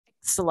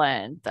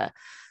Excellent.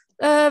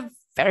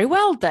 Very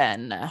well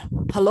then.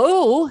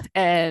 Hello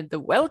and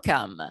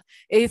welcome.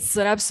 It's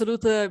an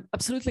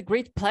absolutely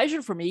great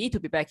pleasure for me to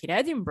be back in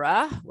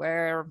Edinburgh,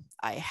 where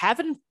I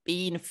haven't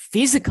been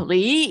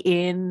physically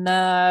in,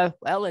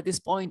 well, at this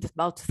point,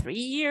 about 3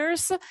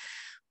 years.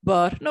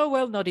 But no,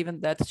 well, not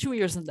even that, 2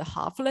 years and a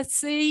half, let's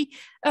say.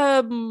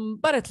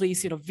 But at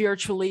least,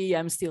 virtually,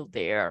 I'm still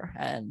there,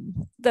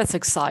 and that's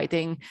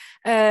exciting.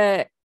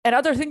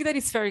 Another thing that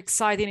is very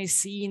exciting is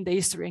seeing the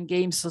History and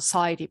Games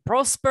Society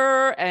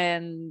prosper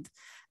and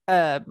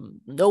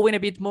knowing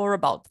a bit more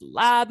about the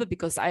lab,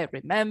 because I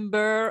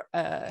remember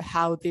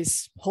how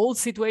this whole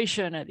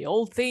situation and the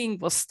whole thing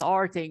was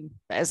starting.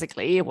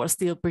 Basically, I was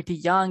still pretty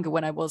young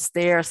when I was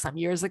there some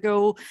years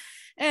ago.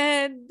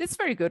 And it's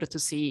very good to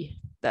see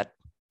that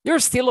you're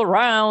still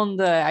around.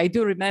 I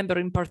do remember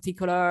in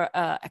particular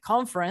a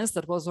conference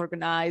that was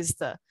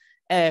organized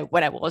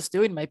when I was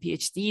doing my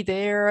PhD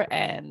there.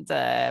 And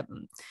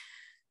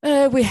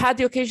we had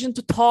the occasion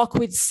to talk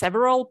with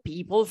several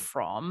people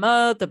from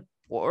the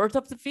world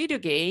of the video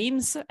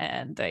games,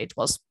 and it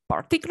was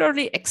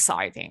particularly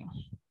exciting.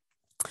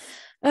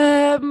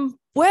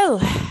 Well,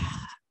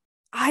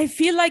 I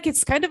feel like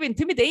it's kind of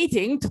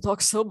intimidating to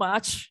talk so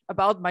much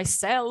about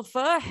myself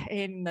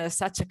in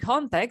such a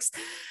context.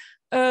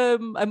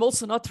 I'm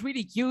also not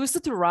really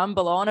used to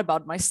ramble on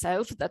about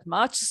myself that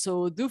much,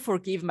 so do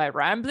forgive my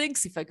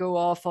ramblings if I go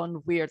off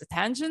on weird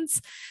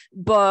tangents.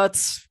 But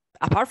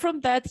apart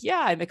from that,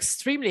 yeah, I'm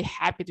extremely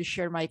happy to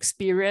share my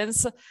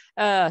experience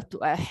to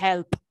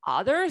help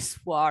others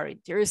who are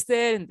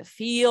interested in the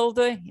field,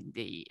 in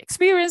the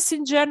experience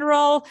in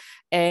general,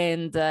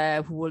 and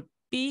who will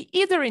be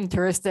either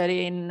interested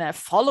in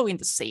following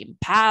the same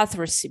path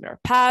or a similar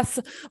path,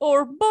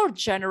 or more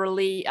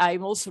generally,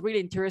 I'm also really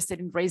interested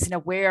in raising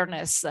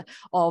awareness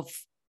of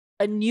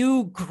a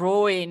new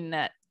growing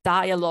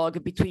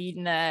dialogue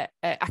between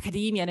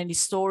academia and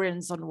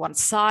historians on one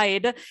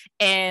side,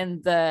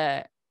 and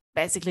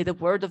basically the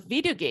world of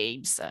video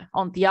games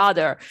on the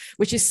other,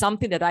 which is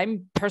something that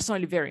I'm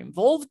personally very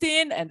involved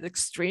in and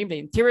extremely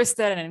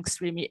interested and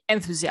extremely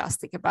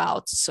enthusiastic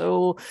about.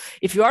 So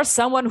if you are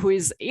someone who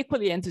is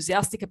equally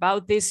enthusiastic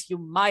about this, you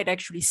might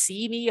actually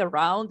see me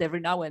around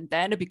every now and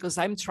then, because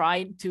I'm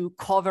trying to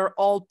cover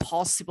all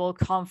possible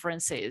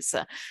conferences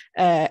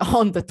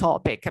on the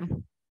topic.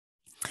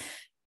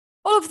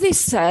 All of this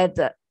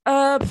said,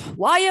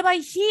 why am I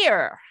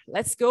here?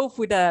 Let's go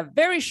with a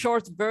very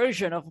short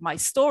version of my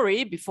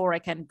story before I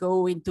can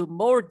go into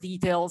more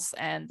details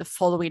and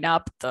following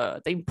up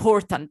the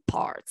important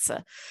parts.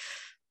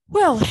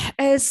 Well,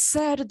 as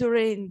said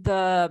during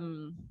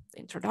the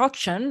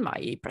introduction,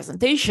 my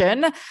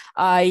presentation,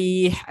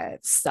 I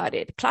have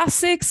studied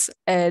classics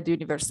at the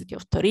University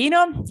of Turin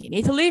in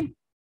Italy.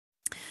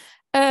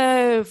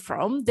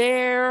 From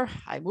there,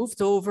 I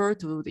moved over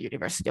to the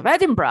University of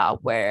Edinburgh,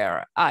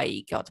 where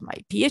I got my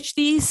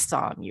PhD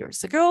some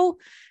years ago.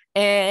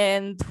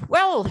 And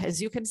well,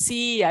 as you can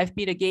see, I've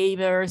been a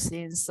gamer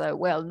since,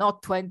 well,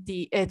 not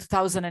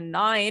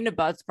 2009,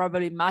 but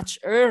probably much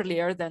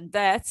earlier than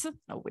that.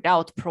 No,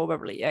 without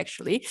probably,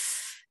 actually.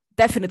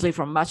 Definitely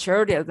from much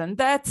earlier than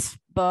that.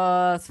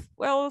 But,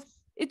 well,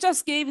 it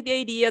just gave the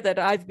idea that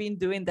I've been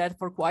doing that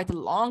for quite a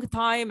long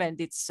time, and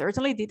it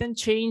certainly didn't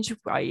change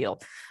while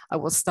I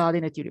was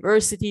studying at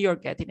university or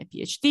getting a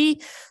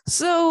PhD.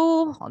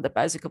 So on the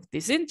basis of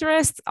this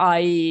interest,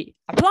 I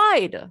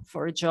applied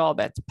for a job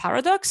at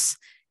Paradox,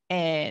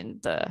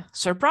 and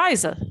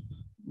surprise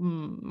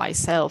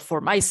myself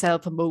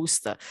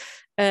most,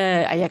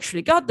 I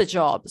actually got the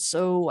job.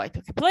 So I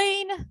took a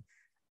plane.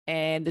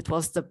 And it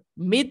was the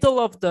middle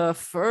of the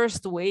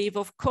first wave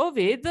of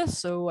COVID.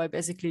 So I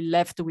basically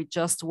left with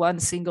just one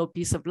single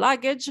piece of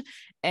luggage.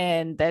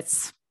 And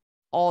that's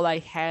all I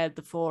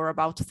had for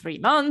about 3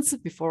 months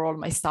before all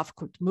my stuff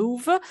could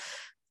move.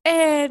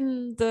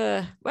 And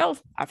well,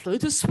 I flew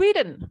to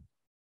Sweden.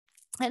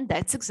 And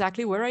that's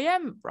exactly where I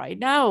am right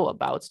now,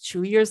 about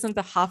 2 years and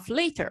a half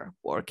later,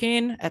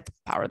 working at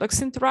Paradox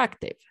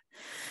Interactive.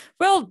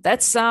 Well,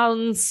 that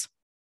sounds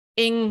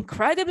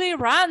incredibly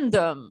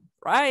random,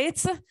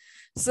 right?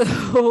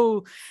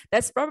 So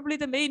that's probably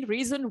the main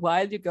reason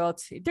why you got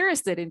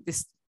interested in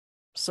this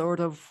sort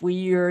of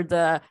weird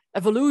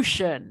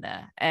evolution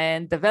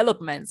and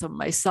developments on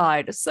my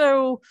side.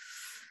 So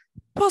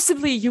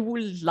possibly you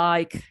will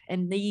like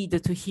and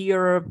need to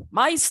hear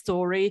my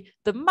story,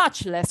 the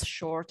much less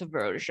short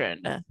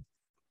version.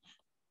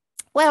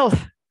 Well,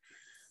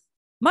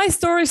 my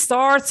story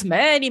starts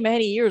many,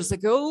 many years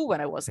ago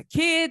when I was a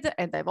kid,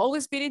 and I've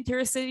always been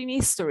interested in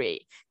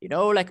history. You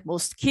know, like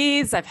most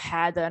kids, I've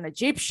had an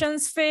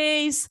Egyptian's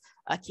phase,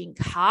 a King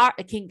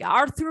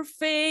Arthur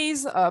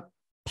phase, a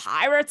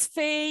pirates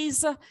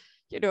phase,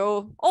 you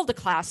know, all the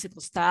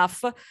classical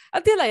stuff,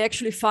 until I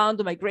actually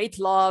found my great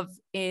love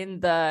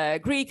in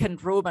the Greek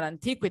and Roman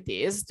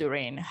antiquities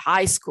during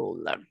high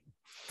school.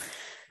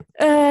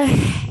 Uh,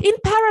 in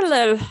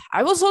parallel,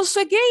 I was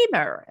also a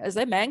gamer. As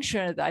I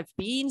mentioned, I've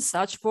been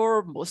such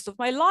for most of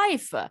my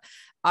life.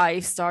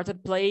 I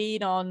started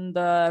playing on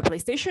the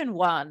PlayStation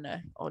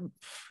 1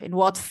 in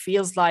what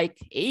feels like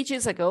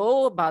ages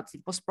ago, but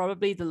it was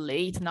probably the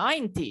late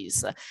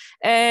 90s.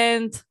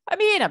 And I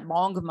mean,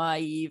 among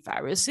my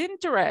various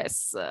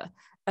interests,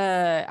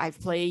 I've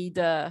played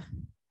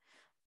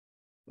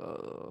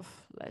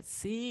let's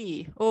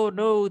see. Oh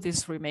no,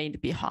 this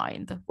remained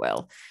behind.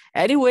 Well,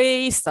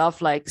 anyway,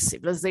 stuff like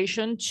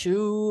Civilization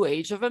 2,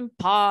 Age of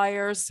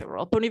Empires,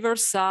 Europa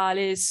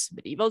Universalis,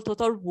 Medieval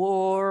Total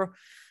War.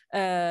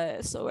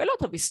 So a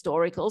lot of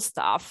historical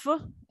stuff,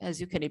 as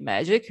you can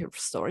imagine,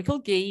 historical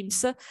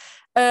games,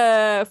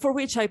 for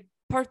which I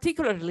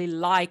particularly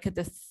like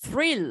the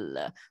thrill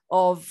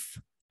of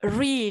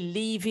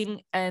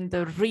reliving and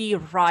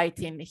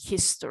rewriting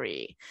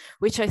history,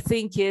 which I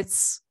think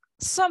it's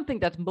something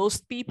that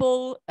most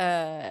people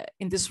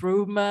in this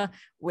room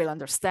will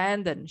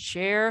understand and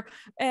share.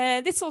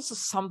 And it's also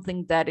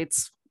something that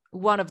it's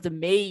one of the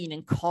main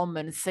and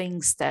common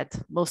things that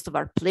most of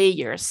our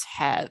players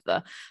have,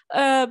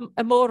 a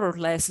more or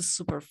less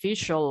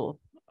superficial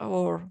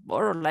or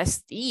more or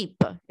less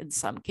deep, in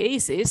some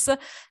cases,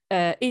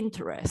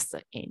 interest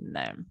in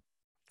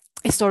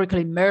historical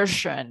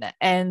immersion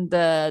and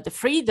the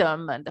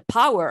freedom and the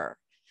power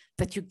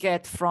that you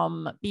get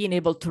from being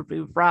able to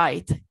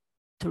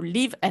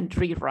live and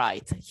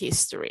rewrite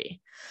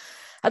history.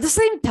 At the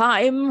same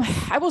time,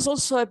 I was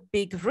also a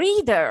big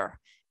reader.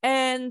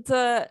 And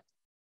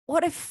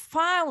what I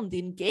found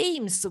in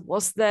games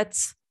was that,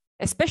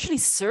 especially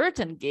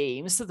certain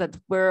games that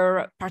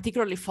were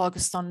particularly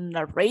focused on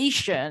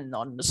narration,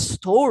 on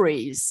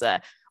stories,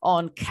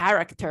 on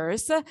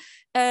characters,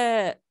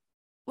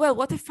 well,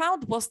 what I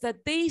found was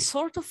that they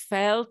sort of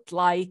felt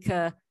like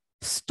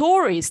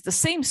stories, the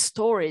same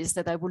stories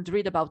that I would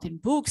read about in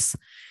books,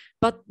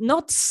 but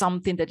not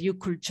something that you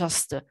could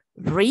just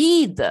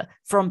read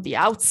from the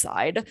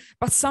outside,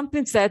 but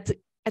something that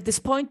at this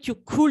point you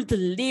could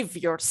live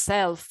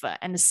yourself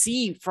and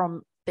see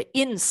from the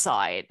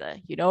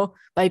inside, you know,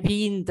 by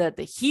being the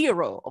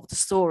hero of the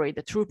story,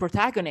 the true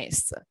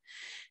protagonist.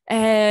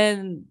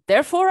 And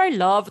therefore, I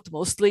loved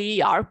mostly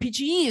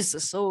RPGs.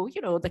 So, you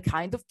know, the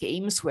kind of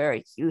games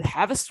where you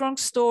have a strong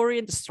story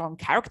and a strong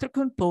character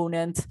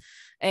component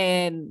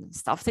and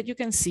stuff that you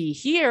can see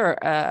here,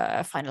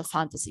 Final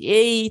Fantasy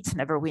VIII,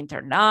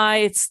 Neverwinter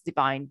Nights,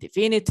 Divine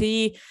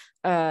Divinity,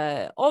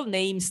 all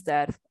names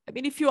that, I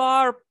mean, if you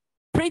are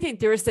pretty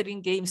interested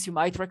in games, you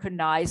might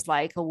recognize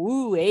like,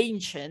 ooh,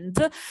 ancient,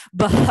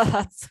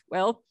 but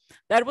well,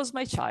 that was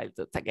my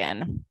childhood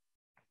again.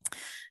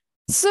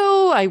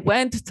 So I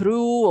went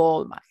through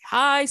all my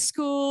high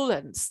school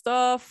and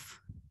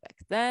stuff back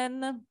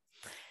then.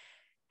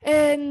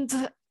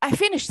 And I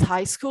finished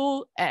high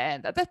school.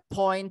 And at that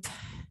point,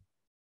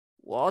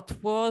 what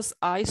was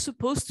I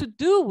supposed to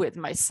do with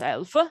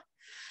myself?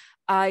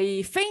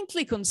 I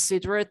faintly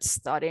considered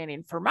studying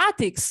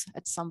informatics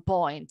at some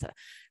point.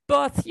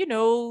 But, you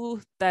know,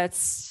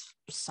 that's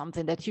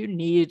something that you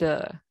need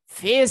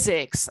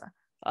physics.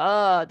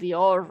 The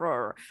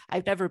horror.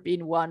 I've never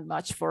been one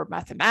much for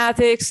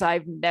mathematics.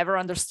 I've never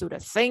understood a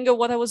thing of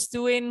what I was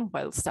doing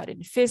while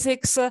studying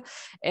physics.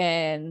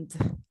 And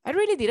I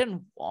really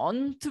didn't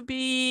want to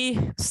be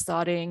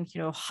studying,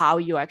 you know, how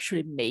you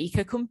actually make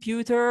a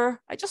computer.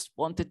 I just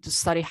wanted to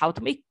study how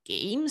to make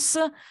games.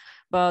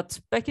 But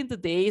back in the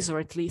days, or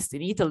at least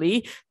in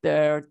Italy,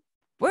 there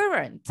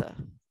weren't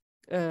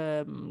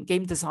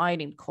game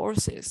designing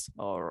courses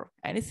or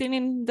anything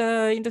in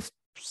the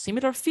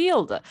similar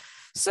field.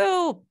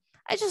 So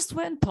I just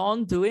went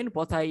on doing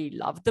what I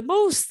loved the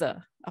most.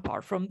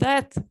 Apart from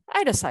that,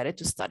 I decided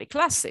to study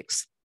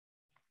classics.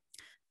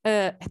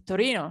 At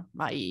Torino,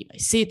 my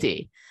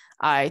city,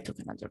 I took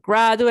an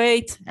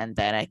undergraduate and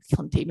then I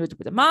continued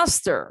with a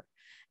master.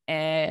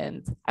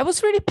 And I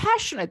was really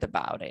passionate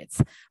about it.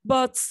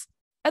 But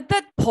at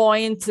that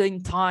point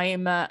in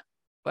time,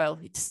 well,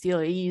 it still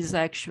is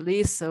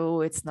actually,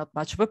 so it's not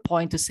much of a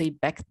point to say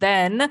back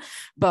then.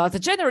 But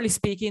generally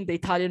speaking, the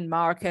Italian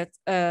market,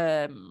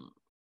 the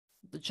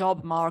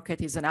job market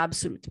is an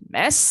absolute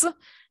mess.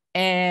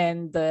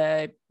 And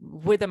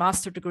with a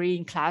master degree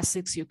in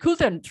classics, you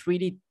couldn't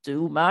really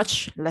do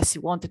much unless you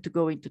wanted to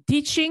go into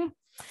teaching.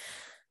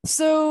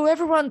 So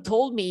everyone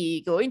told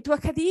me, go into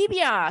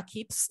academia,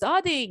 keep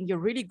studying, you're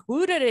really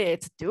good at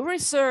it, do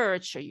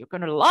research, you're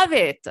gonna love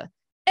it.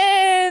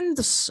 And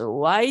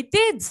so I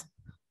did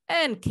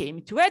and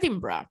came to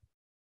Edinburgh.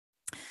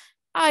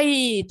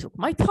 I took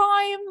my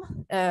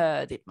time,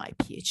 did my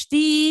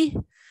PhD,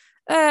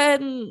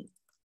 and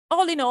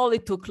all in all,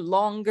 it took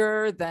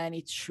longer than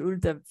it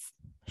should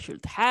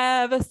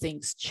have.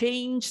 Things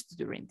changed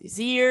during these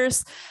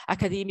years.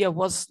 Academia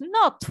was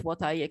not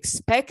what I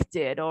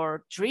expected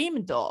or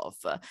dreamed of.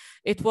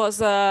 It was,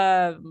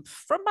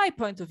 from my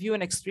point of view,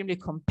 an extremely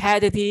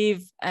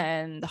competitive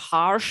and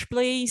harsh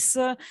place.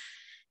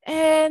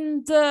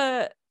 And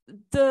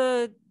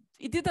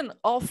it didn't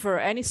offer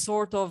any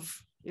sort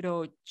of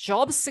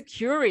job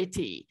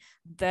security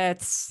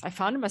that I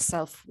found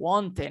myself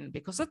wanting,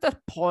 because at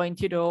that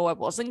point, I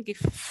wasn't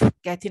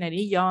getting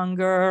any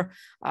younger.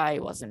 I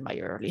was in my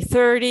early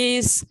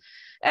 30s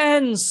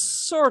and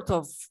sort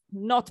of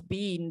not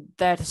being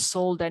that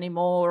sold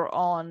anymore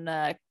on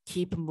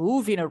keep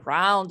moving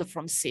around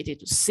from city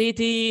to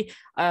city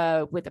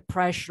with the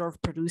pressure of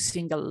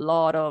producing a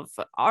lot of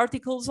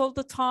articles all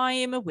the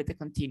time, with the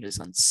continuous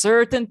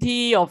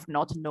uncertainty of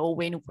not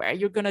knowing where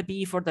you're going to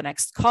be for the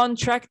next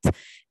contract.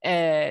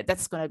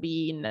 That's going to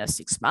be in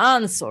 6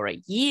 months or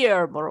a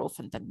year, more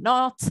often than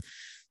not.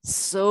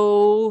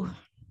 So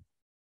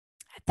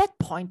at that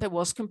point, I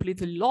was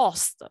completely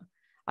lost.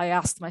 I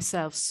asked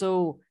myself,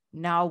 so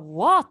now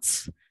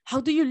what? How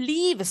do you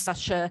leave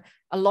such a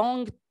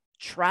long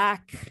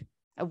track,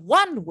 a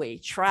one-way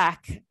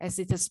track, as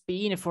it has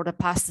been for the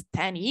past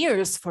 10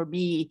 years for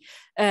me,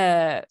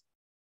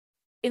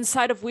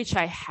 inside of which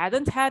I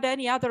hadn't had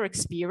any other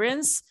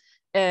experience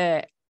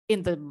in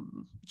the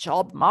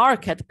job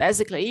market,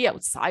 basically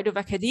outside of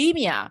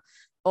academia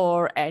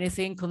or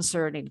anything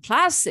concerning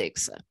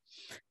classics?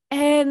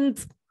 And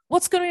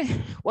what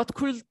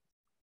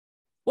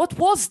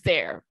was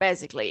there,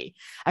 basically?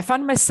 I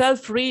found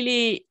myself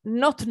really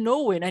not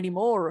knowing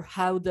anymore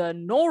how the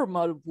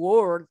normal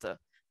world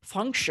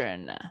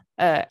function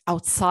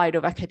outside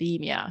of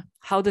academia.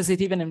 How does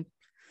it even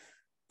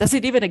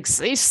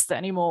exist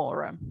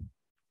anymore?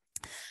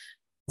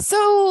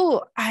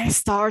 So I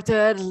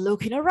started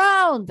looking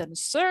around and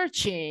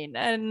searching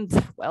and,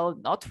 well,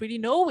 not really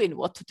knowing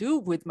what to do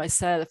with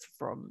myself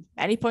from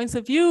many points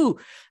of view.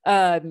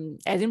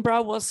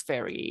 Edinburgh was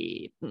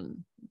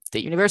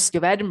the University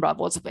of Edinburgh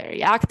was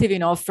very active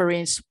in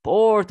offering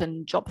support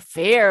and job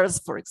fairs.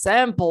 For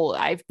example,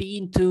 I've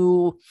been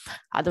to,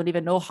 I don't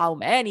even know how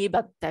many,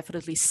 but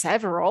definitely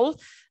several.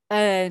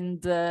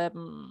 And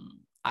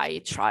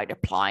I tried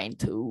applying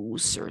to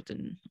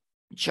certain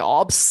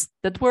jobs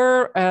that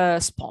were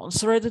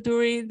sponsored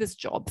during these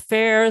job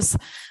fairs,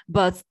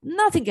 but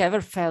nothing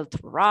ever felt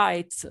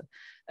right.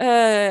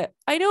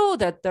 I know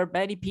that there are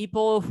many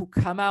people who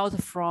come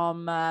out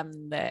from a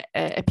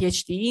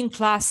PhD in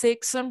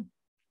classics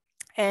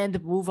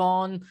and move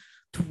on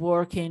to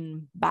work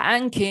in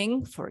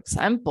banking, for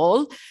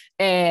example.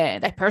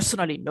 And I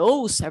personally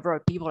know several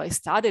people I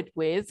studied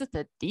with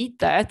that did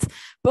that,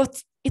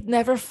 but it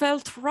never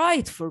felt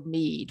right for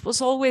me. It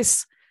was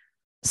always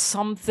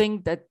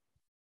something that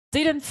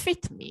didn't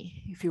fit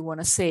me, if you want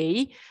to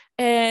say,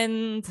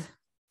 and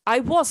I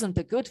wasn't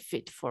a good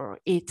fit for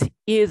it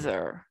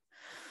either.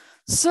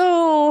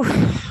 So,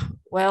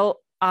 well,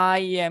 I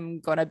am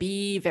gonna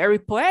be very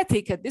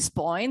poetic at this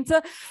point,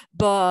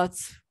 but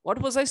what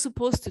was I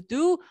supposed to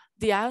do?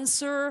 The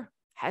answer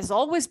has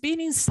always been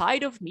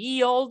inside of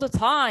me all the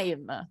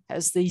time,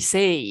 as they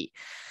say.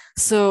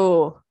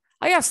 So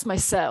I asked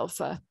myself,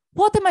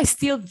 what am I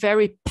still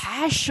very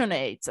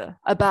passionate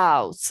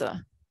about?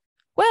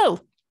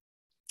 Well,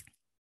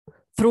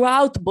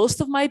 throughout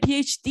most of my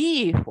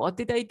PhD, what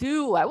did I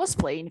do? I was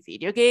playing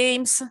video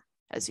games,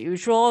 as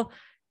usual.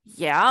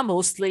 Yeah,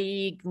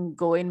 mostly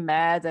going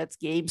mad at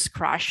games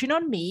crashing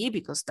on me,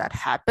 because that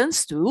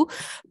happens too,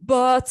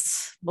 but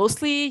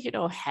mostly,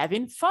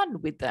 having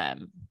fun with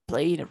them,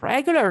 playing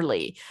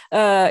regularly.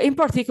 In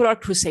particular,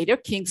 Crusader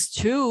Kings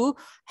II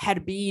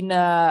had been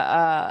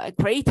a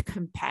great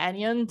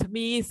companion to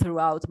me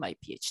throughout my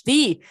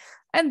PhD.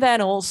 And then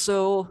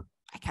also,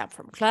 I come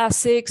from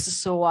classics,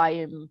 so I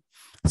am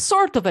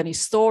sort of an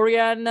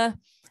historian,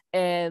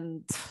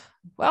 and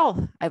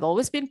well, I've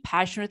always been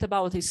passionate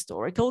about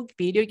historical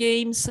video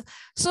games,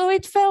 so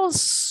it felt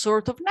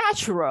sort of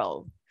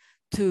natural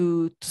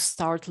to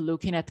start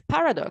looking at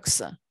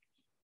paradox.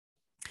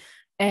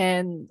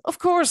 And of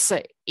course,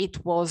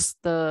 it was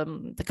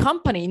the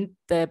company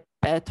that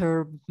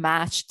better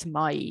matched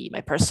my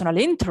personal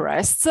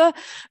interests,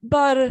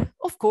 but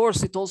of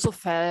course, it also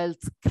felt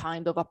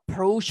kind of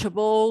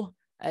approachable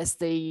as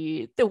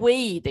the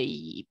way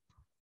they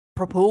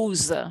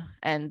propose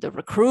and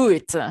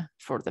recruit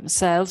for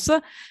themselves,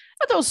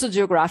 but also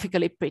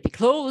geographically pretty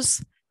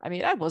close. I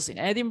mean, I was in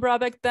Edinburgh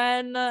back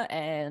then,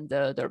 and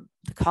the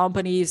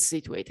company is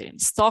situated in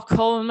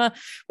Stockholm,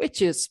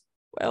 which is,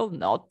 well,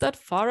 not that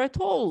far at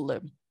all.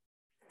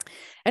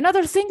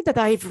 Another thing that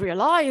I've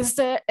realized,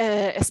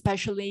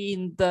 especially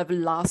in the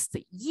last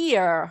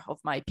year of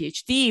my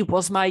PhD,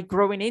 was my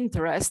growing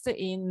interest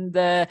in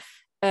the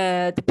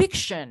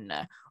depiction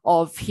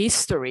of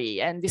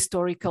history and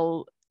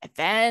historical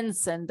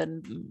events and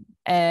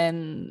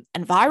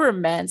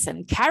environments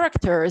and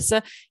characters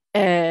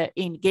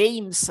in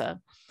games.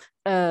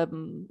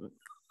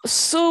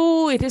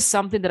 So it is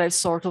something that I've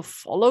sort of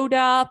followed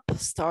up,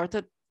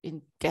 started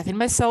in getting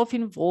myself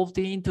involved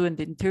into and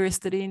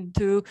interested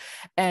into,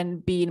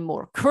 and being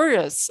more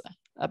curious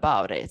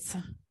about it.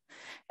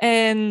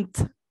 And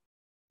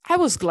I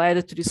was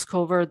glad to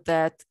discover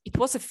that it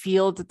was a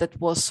field that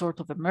was sort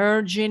of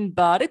emerging,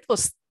 but it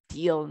was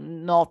still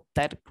not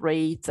that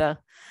great.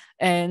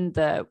 And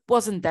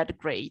wasn't that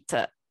great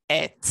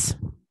at,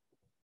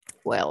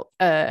 well,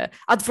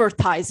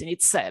 advertising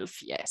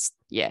itself, yes,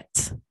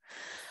 yet.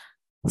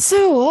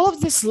 So all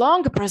of this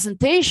long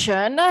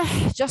presentation,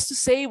 just to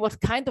say what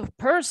kind of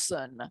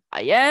person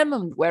I am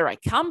and where I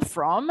come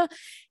from,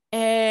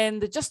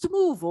 and just to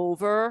move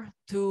over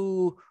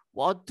to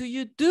what do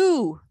you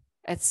do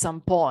at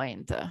some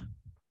point.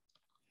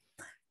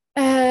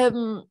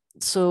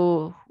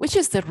 So which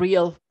is the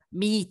real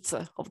meat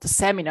of the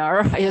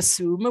seminar, I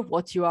assume,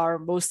 what you are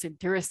most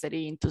interested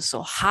into.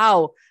 So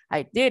how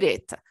I did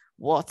it,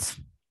 what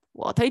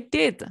I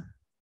did.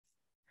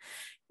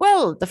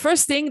 Well, the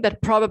first thing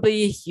that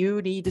probably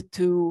you need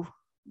to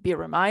be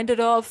reminded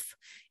of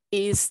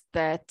is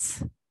that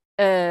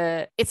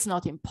it's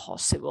not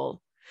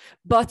impossible,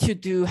 but you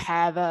do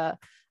have a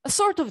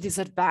sort of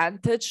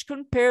disadvantage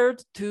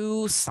compared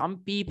to some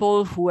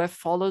people who have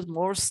followed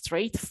more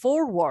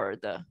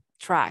straightforward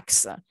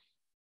tracks.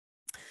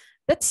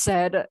 That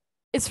said,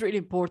 it's really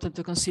important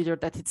to consider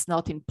that it's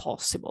not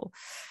impossible.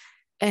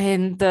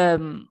 And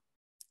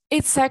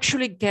it's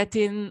actually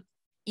getting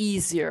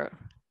easier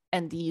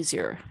and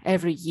easier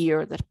every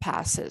year that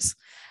passes.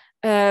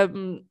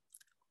 One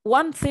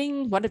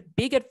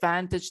big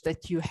advantage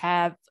that you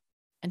have,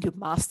 and you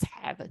must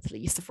have at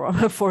least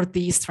for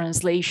this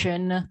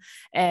translation,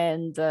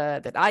 and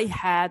that I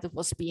had,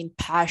 was being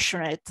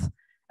passionate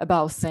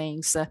about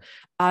things.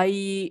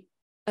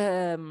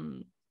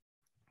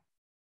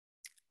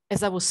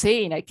 As I was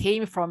saying, I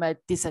came from a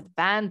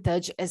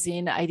disadvantage, as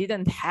in I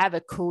didn't have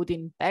a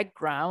coding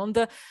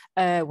background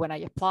when I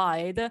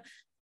applied.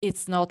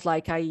 It's not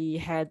like I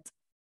had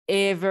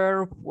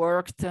ever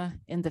worked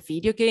in the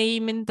video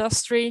game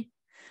industry.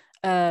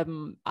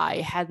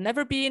 I had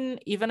never been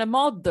even a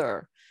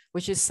modder,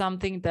 which is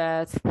something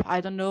that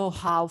I don't know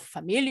how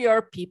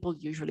familiar people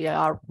usually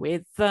are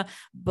with,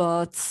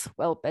 but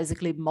well,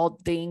 basically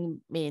modding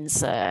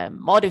means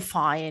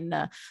modifying.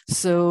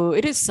 So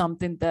it is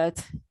something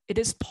that it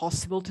is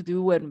possible to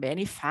do, and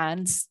many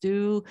fans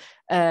do.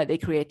 They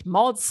create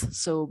mods,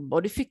 so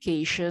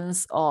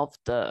modifications of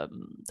the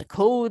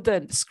code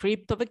and the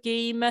script of a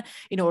game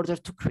in order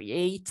to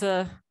create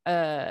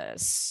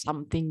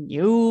something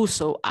new.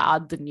 So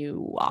add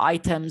new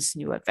items,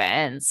 new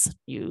events,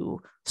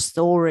 new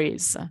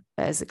stories,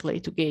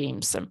 basically, to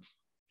games.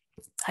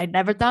 I'd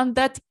never done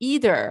that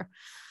either,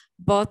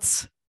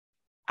 but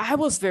I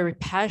was very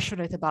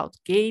passionate about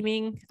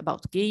gaming,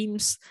 about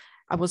games.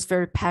 I was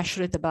very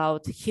passionate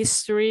about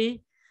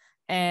history,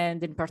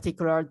 and in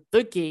particular,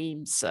 the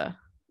games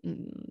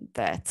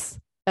that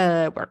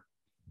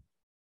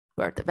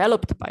were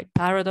developed by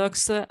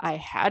Paradox. I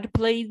had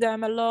played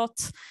them a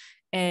lot.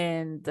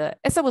 And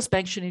as I was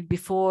mentioning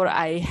before,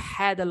 I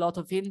had a lot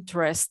of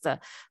interest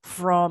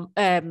from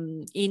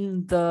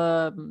in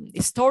the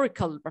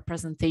historical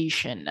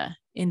representation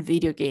in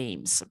video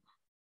games.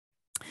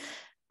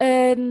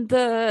 And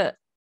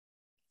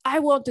I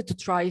wanted to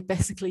try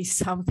basically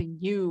something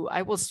new.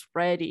 I was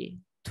ready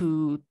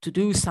to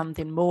do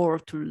something more,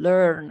 to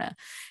learn.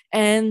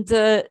 And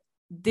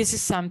this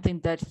is something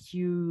that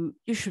you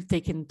should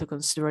take into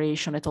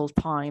consideration at all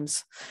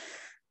times.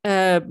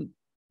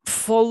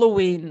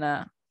 Following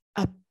a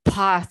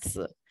path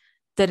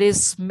that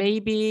is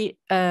maybe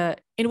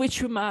in which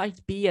you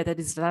might be at a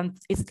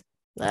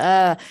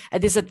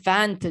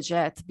disadvantage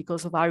at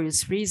because of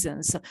various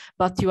reasons,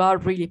 but you are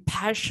really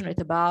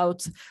passionate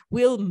about,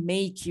 will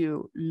make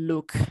you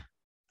look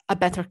a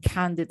better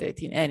candidate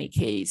in any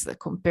case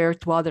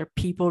compared to other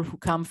people who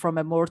come from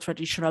a more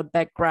traditional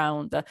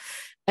background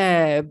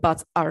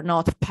but are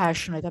not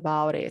passionate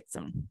about it.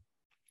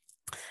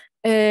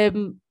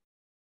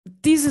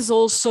 This is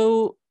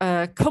also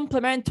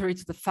complementary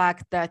to the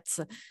fact that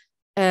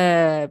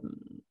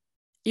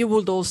you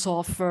would also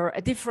offer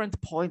a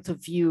different point of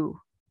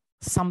view,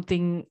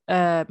 something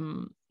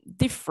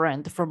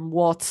different from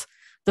what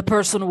the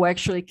person who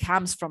actually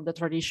comes from the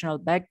traditional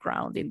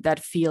background in that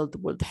field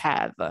would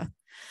have.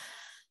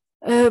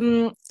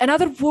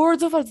 Another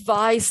word of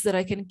advice that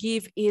I can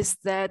give is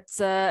that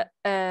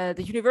the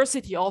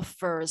university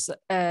offers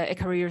a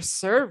career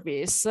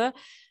service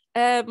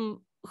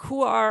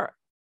who are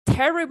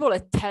terrible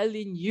at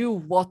telling you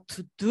what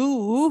to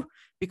do,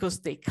 because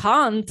they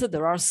can't.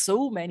 There are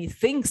so many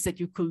things that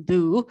you could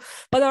do,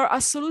 but are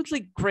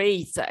absolutely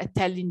great at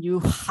telling you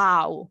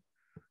how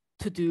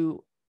to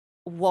do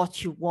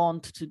what you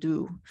want to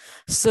do.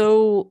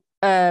 So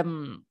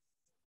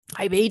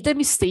I made the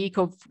mistake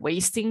of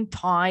wasting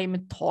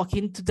time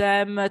talking to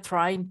them,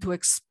 trying to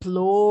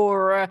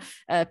explore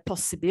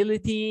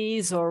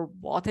possibilities or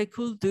what I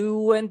could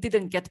do, and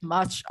didn't get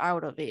much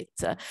out of it.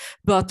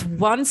 But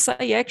once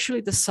I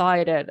actually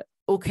decided,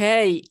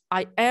 okay,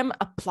 I am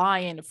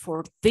applying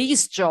for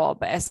this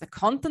job as a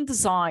content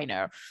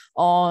designer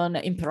on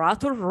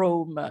Imperator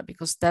Rome,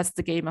 because that's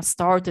the game I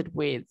started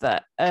with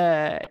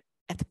at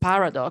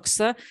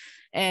Paradox.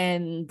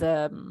 And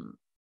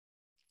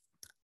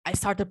I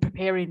started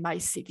preparing my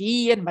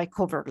CV and my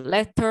cover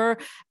letter.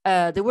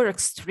 They were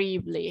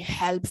extremely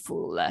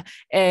helpful.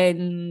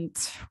 And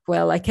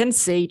well, I can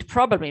say it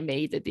probably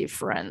made a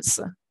difference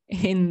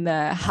in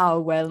how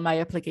well my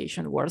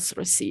application was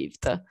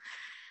received.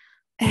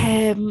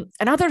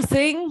 Another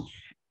thing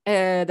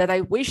that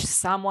I wish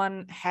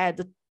someone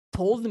had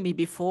told me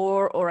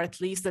before, or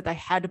at least that I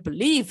had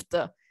believed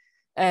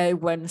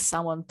when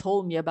someone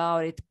told me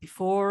about it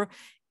before,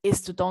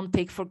 is to don't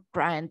take for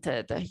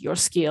granted your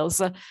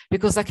skills,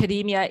 because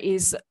academia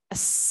is a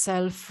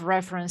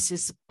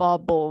self-references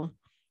bubble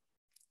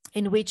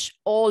in which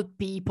all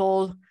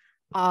people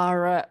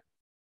are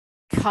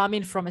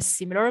coming from a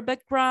similar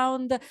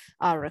background,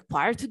 are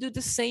required to do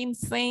the same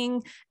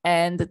thing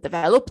and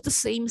develop the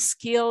same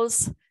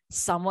skills,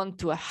 someone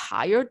to a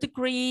higher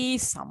degree,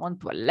 someone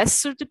to a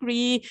lesser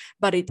degree,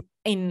 but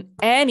in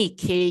any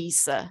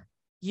case,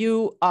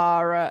 you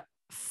are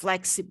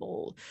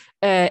flexible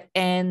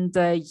and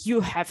you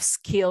have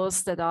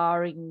skills that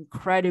are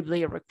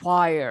incredibly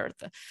required,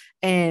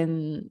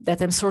 and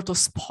that I'm sort of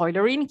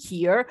spoilering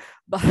here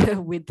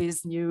but with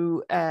this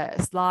new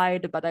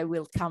slide, but I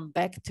will come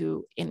back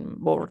to in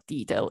more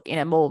detail in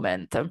a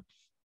moment.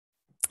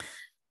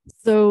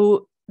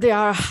 So they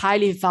are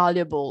highly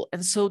valuable,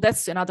 and so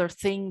that's another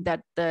thing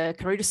that the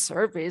career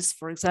service,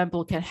 for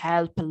example, can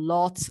help a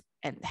lot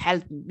and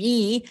help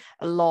me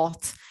a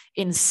lot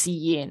in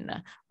seeing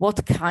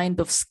what kind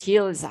of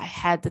skills I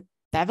had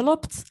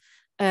developed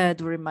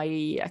during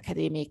my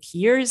academic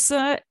years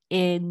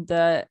and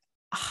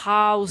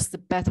how's the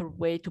better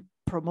way to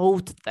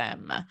promote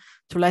them,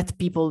 to let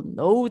people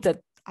know that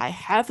I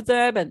have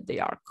them and they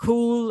are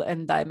cool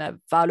and I'm a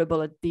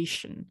valuable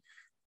addition.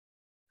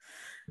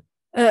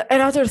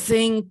 Another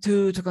thing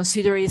to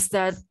consider is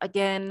that,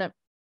 again,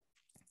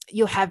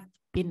 you have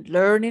been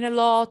learning a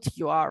lot,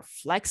 you are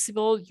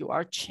flexible, you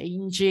are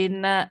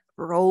changing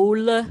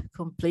role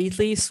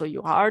completely. So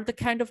you are the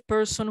kind of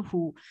person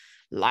who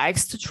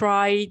likes to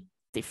try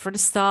different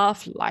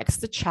stuff, likes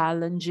the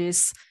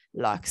challenges,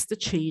 likes the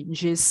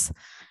changes.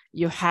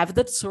 You have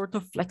that sort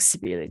of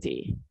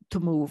flexibility to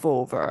move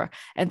over.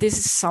 And this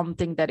is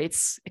something that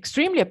it's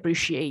extremely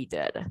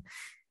appreciated.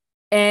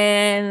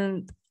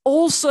 And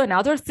also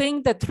another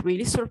thing that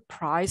really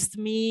surprised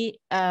me,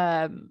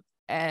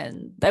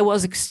 and I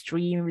was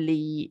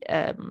extremely,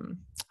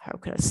 how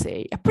can I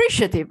say,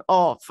 appreciative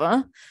of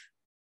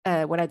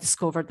when I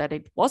discovered that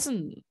it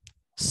wasn't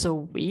so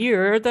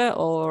weird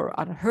or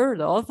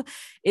unheard of,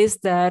 is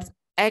that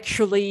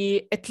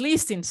actually, at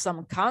least in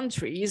some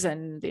countries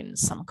and in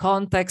some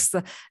contexts,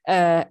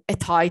 a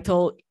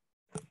title,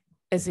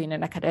 as in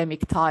an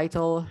academic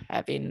title,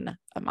 having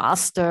a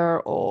master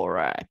or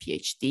a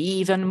PhD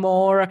even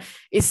more,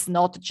 is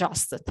not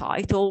just a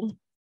title.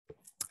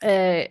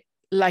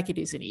 Like it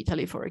is in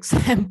Italy, for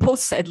example,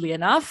 sadly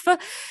enough.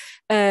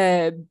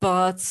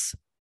 But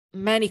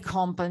many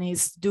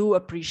companies do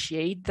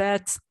appreciate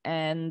that,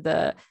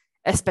 and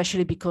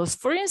especially because,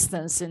 for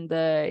instance, in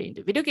the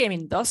video game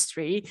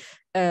industry,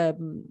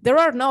 there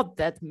are not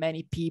that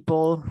many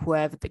people who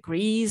have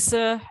degrees,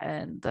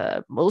 and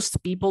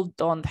most people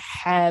don't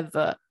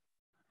have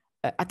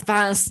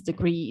advanced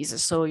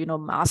degrees, so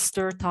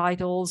master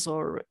titles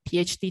or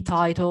PhD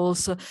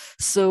titles.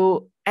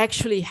 So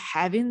actually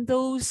having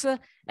those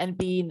and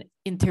being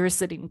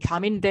interested in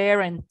coming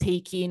there and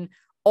taking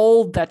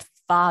all that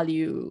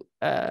value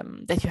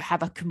that you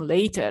have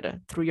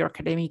accumulated through your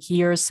academic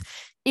years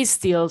is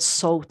still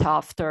sought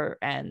after,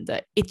 and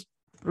it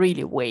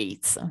really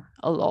weighs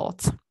a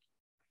lot.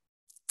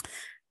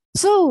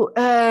 So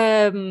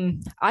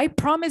I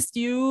promised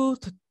you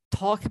to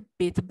talk a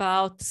bit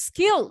about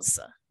skills,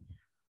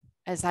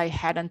 as I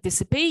had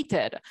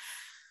anticipated.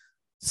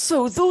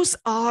 So those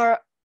are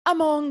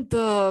among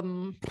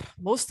the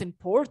most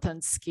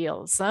important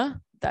skills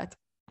that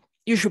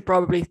you should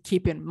probably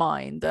keep in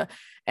mind,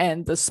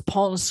 and the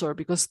sponsor,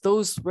 because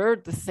those were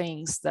the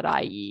things that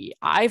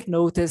I've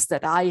noticed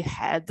that I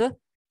had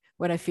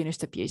when I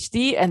finished a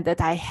PhD and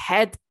that I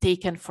had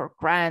taken for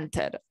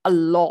granted a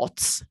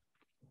lot.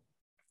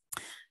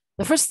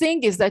 The first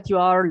thing is that you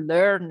are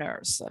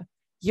learners.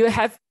 You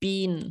have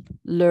been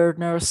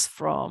learners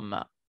from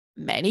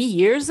many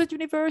years at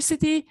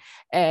university,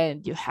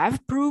 and you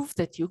have proved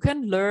that you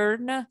can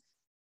learn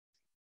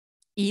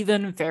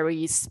even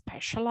very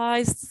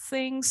specialized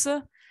things.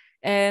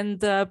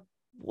 And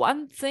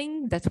one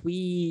thing that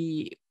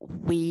we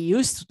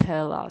used to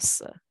tell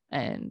us,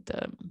 and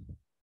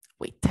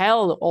we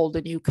tell all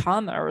the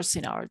newcomers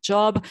in our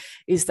job,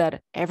 is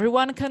that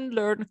everyone can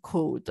learn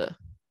code,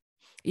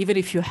 even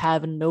if you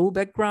have no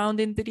background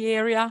in the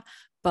area,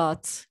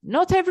 but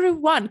not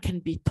everyone can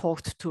be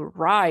taught to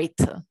write,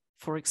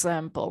 for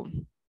example.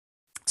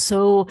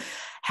 So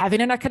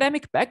having an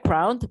academic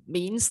background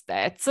means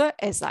that,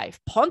 as I've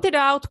pointed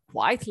out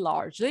quite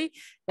largely,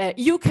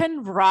 you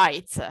can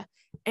write.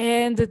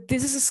 And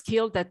this is a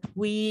skill that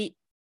we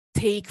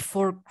take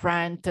for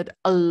granted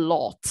a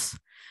lot.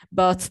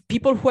 But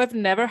people who have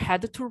never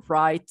had to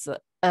write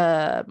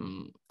a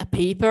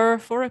paper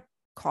for a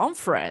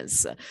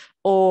conference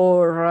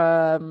or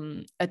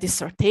a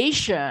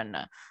dissertation,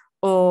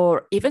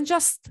 or even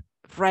just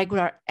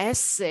regular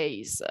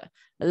essays,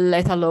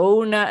 let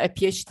alone a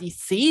PhD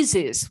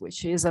thesis,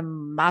 which is a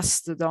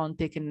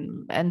mastodontic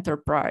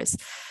enterprise.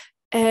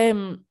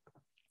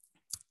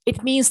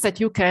 It means that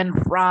you can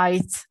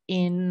write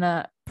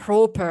in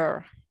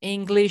proper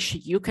English,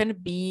 you can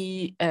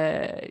be,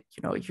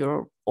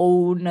 your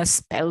own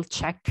spell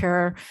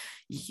checker.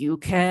 You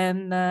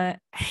can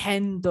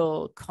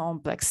handle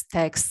complex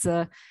texts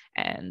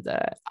and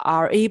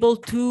are able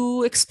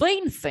to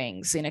explain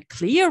things in a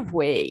clear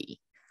way.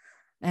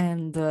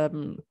 And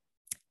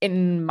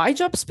in my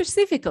job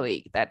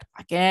specifically, that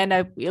again,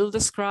 I will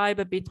describe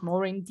a bit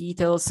more in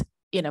details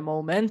in a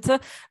moment,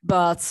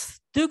 but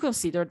do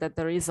consider that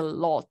there is a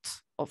lot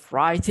of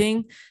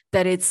writing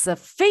that it's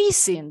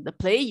facing the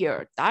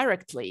player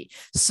directly.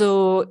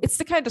 So it's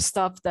the kind of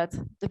stuff that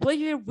the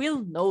player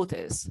will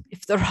notice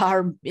if there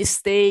are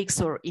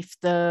mistakes, or if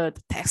the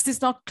text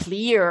is not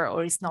clear,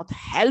 or is not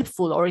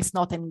helpful, or is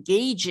not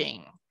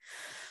engaging.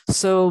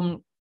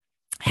 So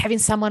having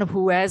someone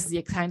who has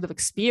the kind of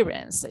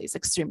experience is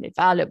extremely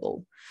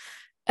valuable.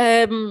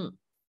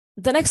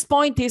 The next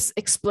point is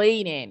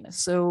explaining.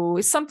 So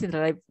it's something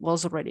that I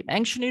was already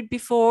mentioning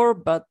before,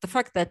 but the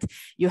fact that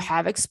you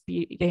have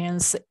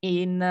experience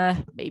in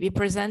maybe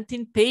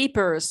presenting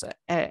papers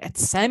at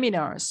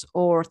seminars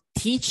or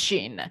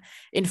teaching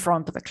in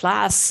front of a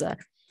class.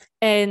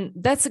 And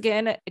that's,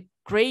 again, a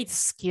great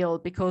skill,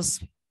 because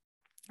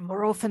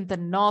more often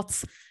than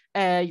not,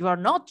 you are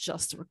not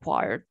just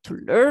required to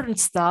learn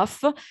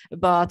stuff,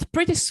 but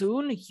pretty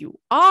soon you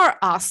are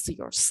asked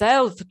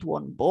yourself to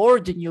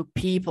onboard new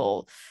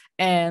people,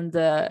 and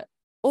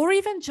or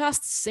even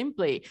just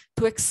simply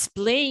to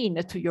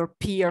explain to your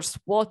peers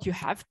what you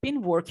have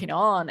been working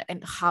on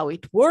and how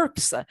it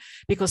works,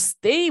 because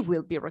they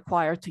will be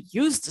required to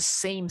use the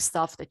same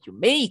stuff that you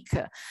make.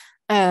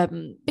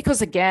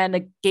 Because again,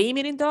 the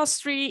gaming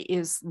industry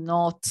is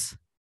not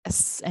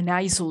an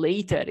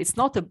isolated, it's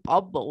not a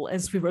bubble,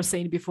 as we were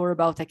saying before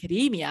about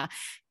academia.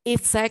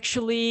 It's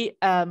actually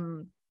a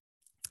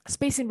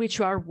space in which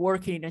you are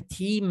working in a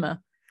team,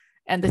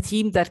 and a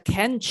team that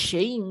can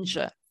change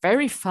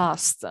very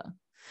fast,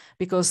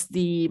 because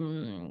the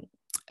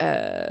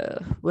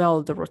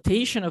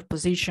rotation of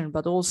position,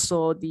 but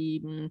also the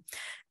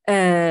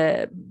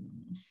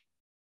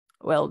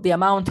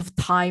amount of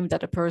time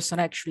that a person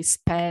actually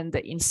spends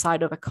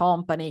inside of a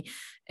company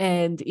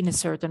and in a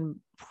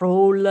certain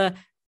role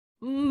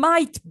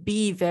might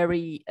be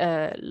very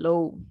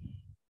low.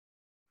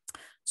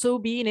 So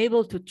being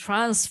able to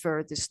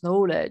transfer this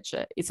knowledge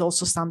is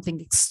also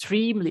something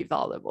extremely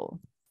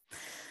valuable.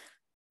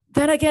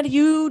 Then again,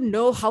 you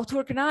know how to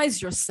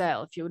organize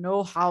yourself. You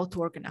know how to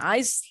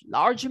organize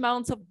large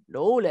amounts of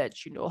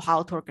knowledge. You know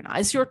how to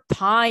organize your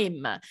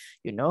time.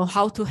 You know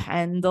how to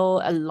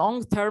handle a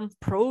long-term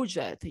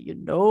project. You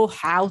know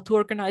how to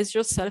organize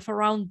yourself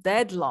around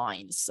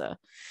deadlines.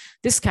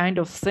 This kind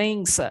of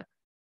things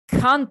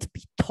can't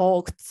be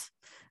taught.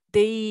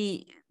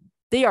 They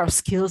are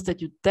skills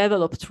that you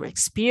develop through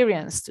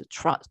experience, to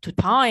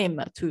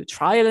time, to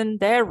trial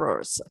and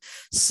errors.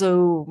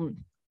 So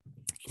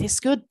it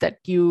is good that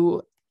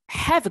you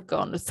have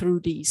gone through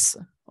these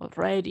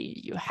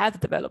already. You have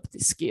developed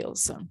these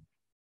skills.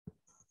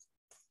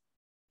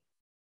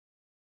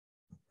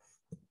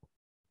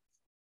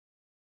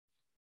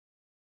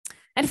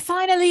 And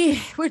finally,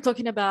 we're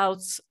talking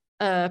about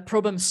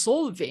problem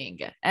solving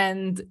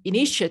and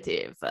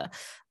initiative.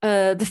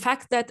 The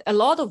fact that a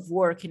lot of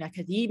work in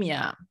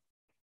academia,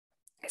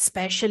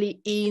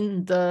 especially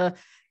in the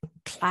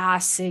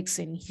classics,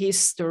 in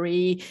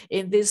history,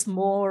 in this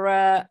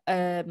more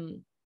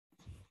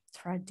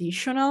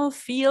traditional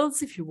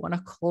fields, if you want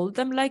to call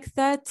them like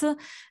that,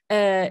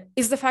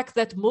 is the fact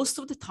that most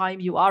of the time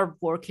you are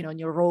working on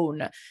your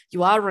own.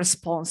 You are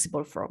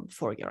responsible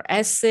for your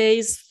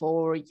essays,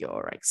 for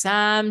your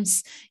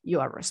exams. You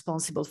are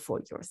responsible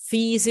for your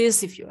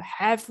thesis, if you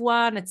have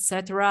one,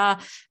 etc.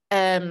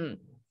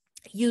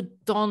 You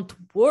don't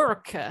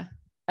work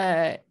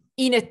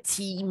in a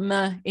team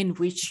in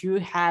which you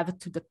have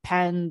to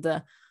depend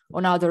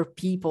on other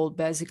people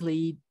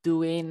basically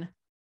doing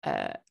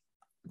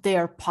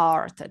their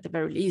part, at the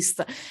very least,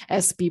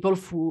 as people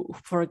who,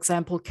 for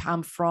example,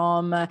 come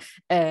from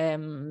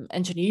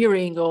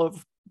engineering or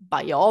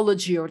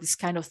biology or this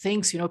kind of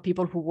things.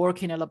 People who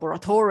work in a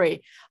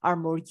laboratory are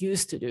more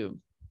used to do.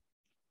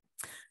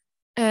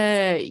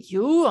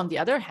 You, on the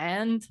other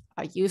hand,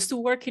 are used to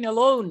working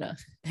alone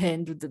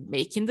and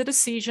making the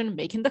decision,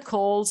 making the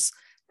calls,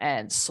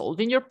 and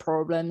solving your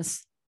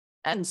problems,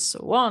 and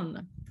so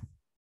on.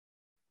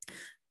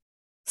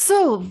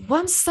 So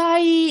once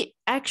I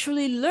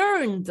actually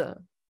learned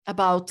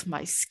about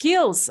my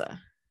skills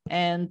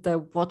and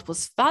what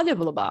was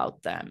valuable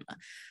about them,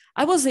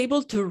 I was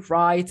able to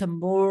write a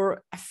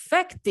more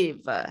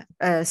effective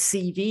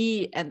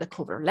CV and a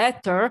cover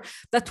letter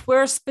that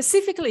were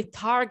specifically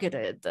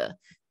targeted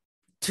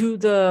to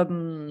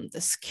the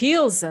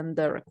skills and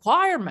the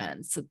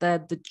requirements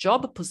that the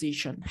job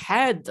position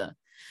had,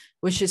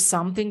 which is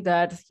something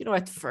that,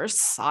 at first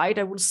sight,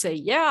 I would say,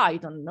 yeah, I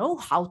don't know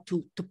how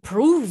to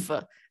prove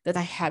that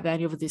I have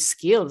any of these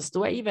skills.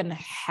 Do I even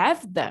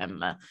have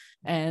them?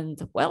 And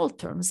well,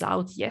 turns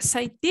out, yes,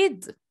 I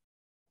did.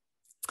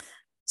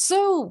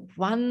 So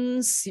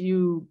once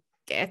you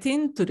get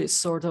into this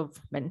sort of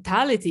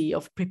mentality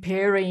of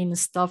preparing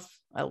stuff,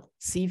 well,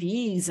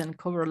 CVs and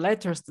cover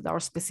letters that are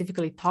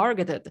specifically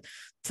targeted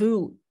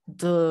to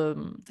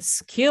the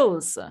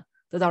skills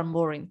that are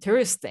more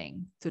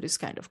interesting to this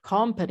kind of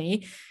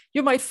company,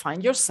 you might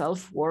find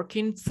yourself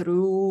working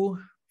through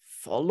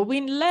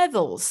following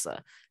levels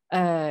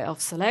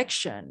of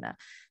selection.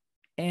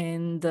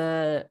 And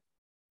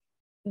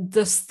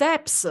the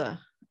steps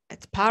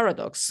at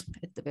Paradox,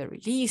 at the very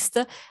least,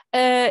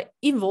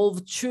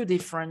 involve two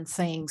different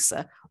things.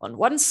 On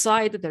one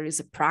side, there is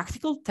a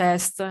practical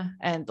test,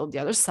 and on the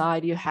other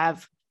side, you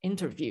have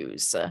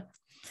interviews.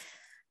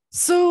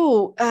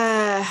 So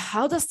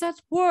how does that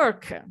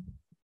work?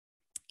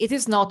 It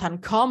is not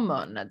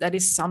uncommon. That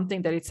is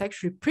something that it's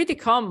actually pretty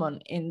common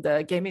in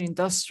the gaming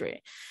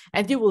industry.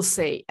 And you will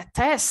say, a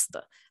test?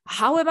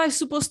 How am I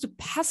supposed to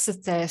pass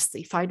a test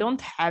if I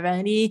don't have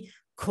any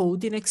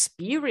coding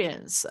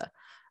experience?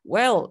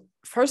 Well,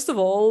 first of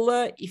all,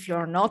 if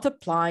you're not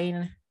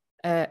applying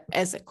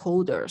as a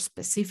coder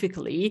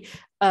specifically,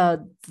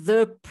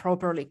 the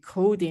properly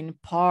coding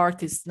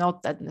part is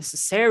not that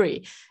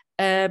necessary.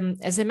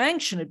 As I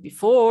mentioned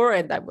before,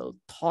 and I will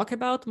talk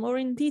about more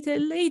in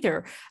detail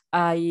later,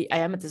 I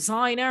am a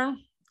designer.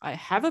 I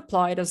have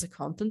applied as a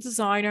content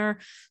designer.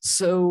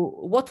 So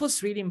what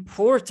was really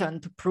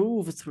important to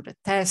prove through the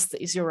test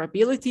is your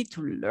ability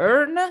to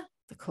learn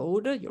the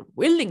code, your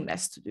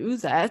willingness to do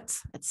that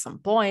at some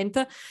point,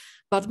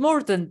 but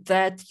more than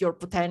that, your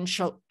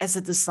potential as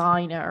a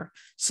designer.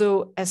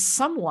 So as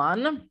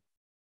someone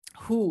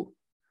who,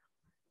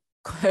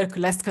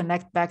 let's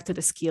connect back to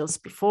the skills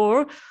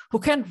before, who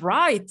can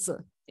write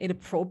in a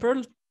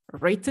proper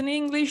written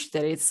English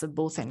that is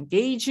both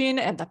engaging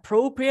and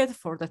appropriate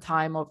for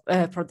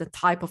the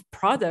type of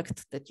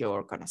product that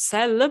you're gonna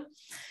sell,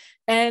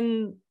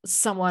 and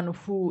someone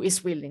who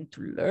is willing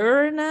to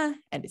learn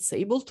and is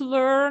able to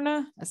learn,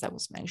 as I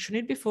was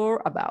mentioning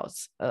before, about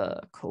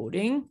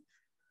coding,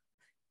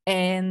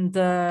 and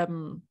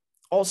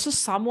also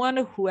someone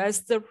who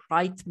has the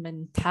right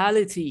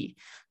mentality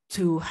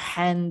to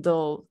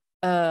handle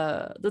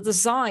the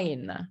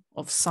design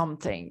of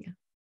something.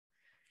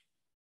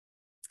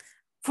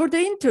 For the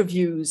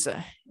interviews,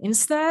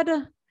 instead,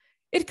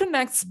 it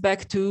connects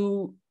back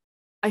to,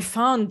 I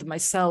found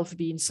myself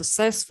being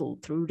successful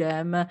through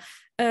them,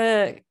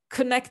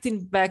 connecting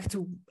back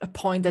to a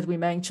point that we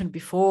mentioned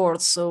before,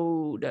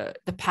 so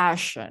the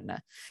passion,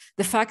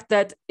 the fact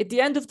that at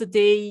the end of the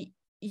day,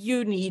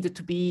 you need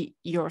to be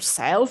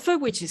yourself,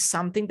 which is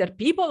something that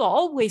people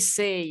always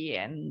say.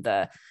 And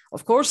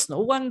of course, no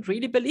one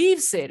really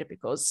believes it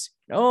because,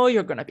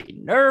 you're going to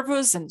be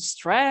nervous and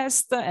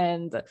stressed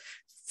and,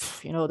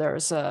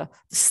 the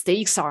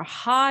stakes are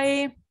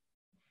high.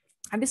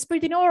 And it's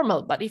pretty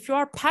normal. But if you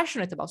are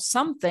passionate about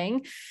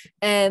something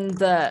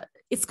and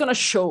it's going to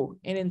show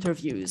in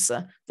interviews,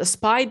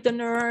 despite the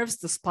nerves,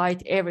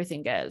 despite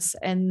everything else.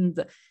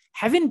 And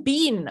having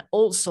been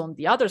also on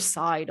the other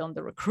side, on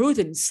the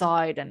recruiting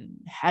side, and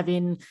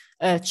having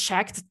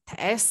checked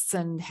tests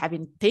and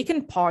having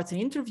taken part in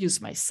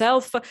interviews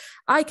myself,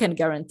 I can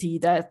guarantee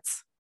that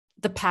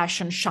the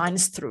passion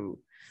shines through.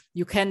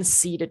 You can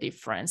see the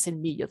difference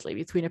immediately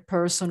between a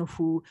person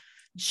who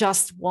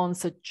just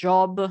wants a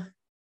job,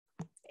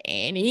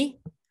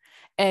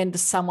 and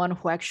someone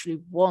who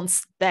actually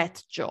wants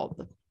that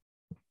job.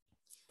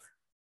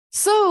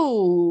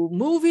 So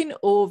moving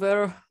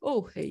over,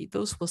 oh, hey,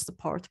 those was the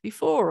part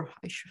before.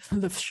 I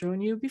should have shown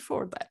you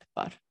before that,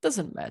 but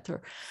doesn't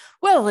matter.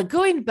 Well,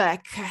 going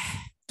back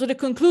to the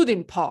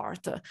concluding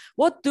part,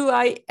 what do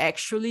I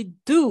actually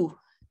do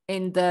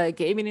in the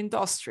gaming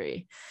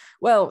industry?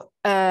 Well,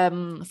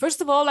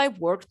 first of all, I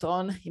worked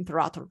on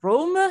Imperator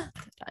Rome, that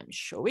I'm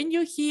showing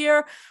you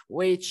here,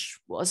 which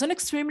wasn't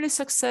extremely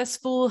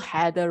successful,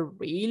 had a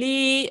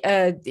really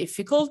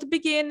difficult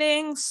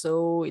beginning.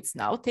 So it's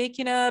now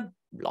taking a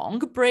long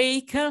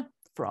break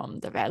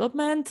from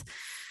development.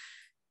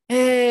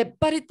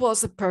 But it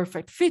was a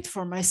perfect fit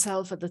for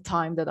myself at the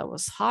time that I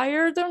was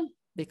hired.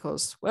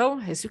 Because,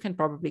 well, as you can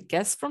probably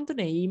guess from the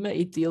name,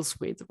 it deals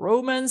with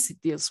Romans,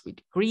 it deals with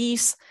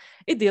Greece,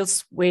 it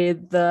deals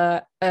with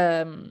the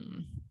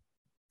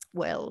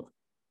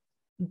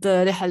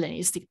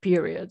Hellenistic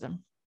period.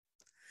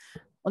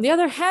 On the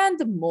other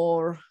hand,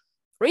 more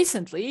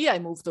recently, I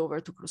moved over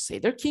to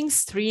Crusader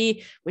Kings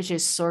III, which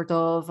is sort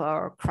of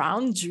our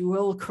crown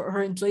jewel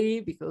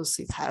currently because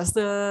it has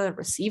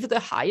received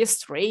the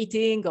highest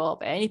rating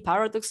of any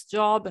Paradox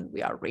job, and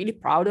we are really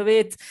proud of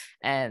it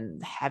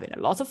and having a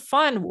lot of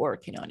fun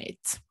working on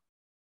it.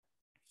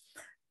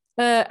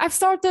 I've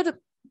started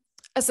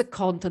as a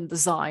content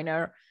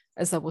designer,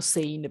 as I was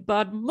saying,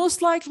 but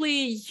most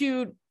likely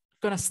you're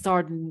gonna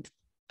start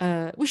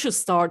we should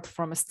start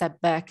from a step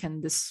back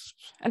and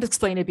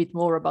explain a bit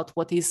more about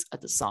what is a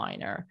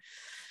designer.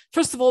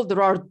 First of all,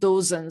 there are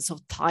dozens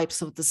of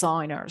types of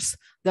designers.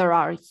 There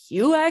are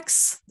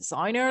UX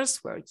designers,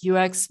 where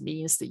UX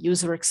means the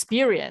user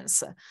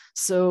experience.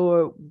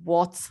 So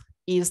what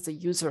is the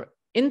user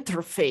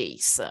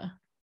interface?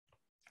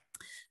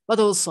 But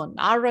also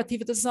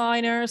narrative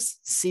designers,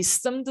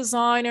 system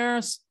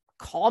designers,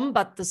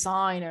 combat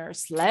designers,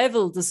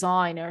 level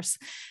designers,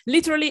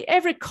 literally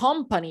every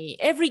company,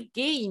 every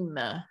game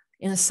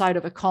inside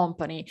of a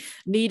company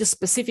need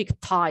specific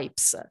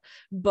types.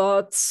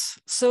 But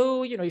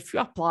so, if you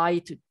apply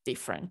to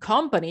different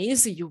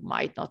companies, you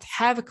might not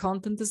have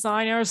content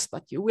designers,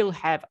 but you will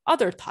have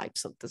other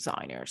types of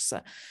designers.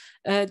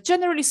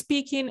 Generally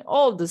speaking,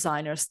 all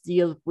designers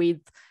deal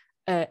with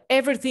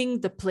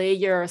everything the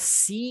player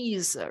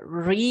sees,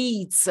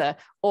 reads,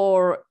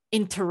 or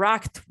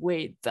interact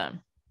with.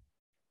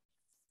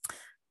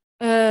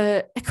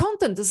 A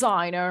content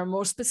designer,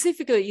 more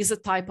specifically, is a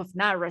type of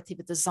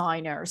narrative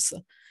designers,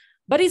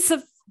 but it's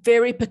a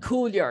very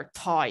peculiar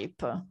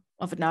type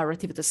of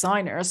narrative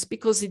designers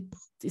because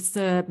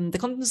the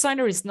content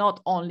designer is not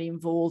only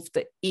involved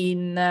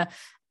in,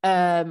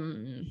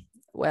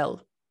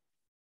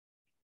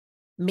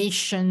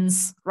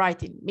 missions,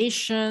 writing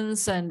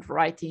missions and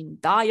writing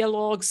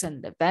dialogues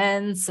and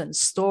events and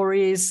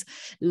stories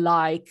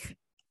like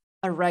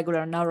a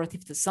regular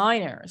narrative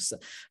designers.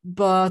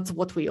 But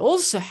what we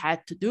also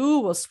had to do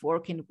was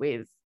working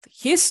with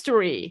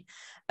history,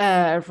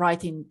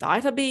 writing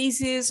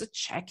databases,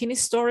 checking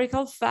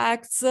historical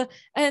facts,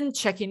 and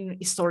checking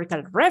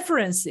historical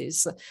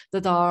references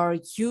that are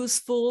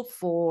useful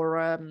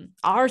for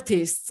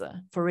artists,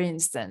 for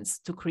instance,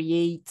 to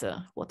create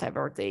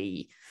whatever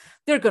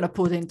they're going to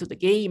put into the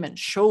game and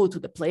show to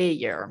the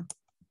player.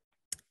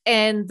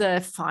 And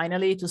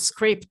finally, to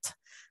script.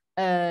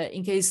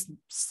 In case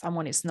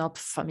someone is not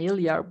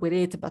familiar with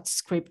it, but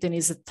scripting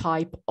is a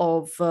type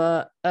of,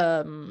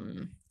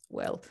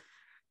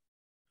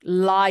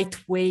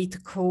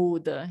 lightweight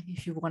code,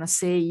 if you want to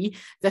say,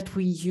 that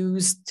we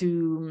use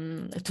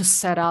to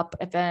set up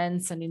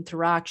events and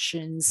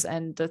interactions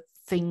and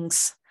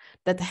things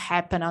that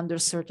happen under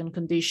certain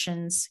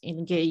conditions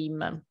in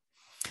game.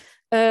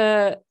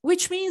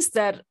 Which means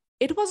that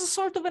it was a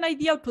sort of an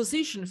ideal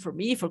position for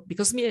me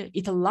because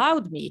it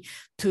allowed me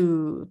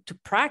to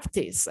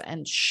practice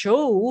and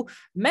show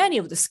many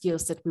of the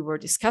skills that we were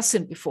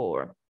discussing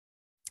before.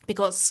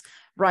 Because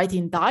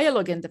writing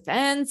dialogue and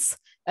events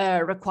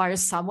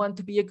requires someone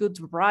to be a good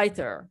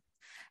writer.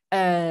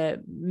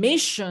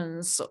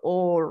 Missions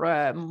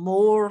or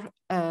more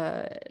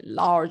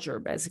larger,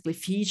 basically,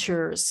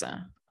 features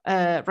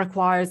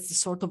requires the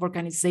sort of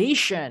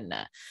organization,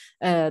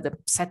 the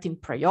setting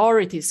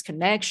priorities,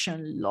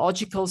 connection,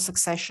 logical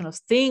succession of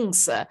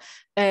things.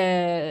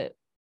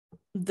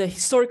 The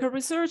historical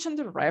research and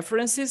the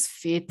references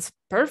fit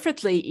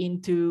perfectly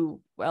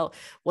into,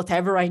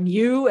 whatever I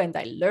knew and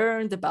I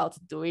learned about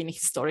doing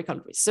historical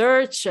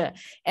research,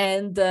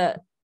 and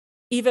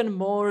even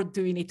more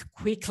doing it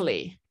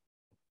quickly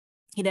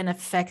in an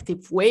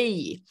effective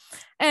way.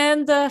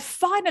 And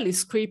finally,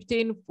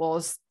 scripting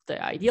was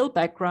the ideal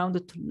background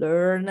to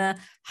learn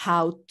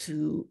how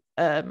to,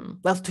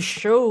 to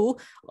show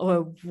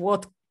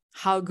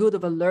how good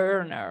of a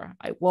learner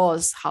I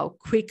was, how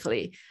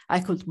quickly I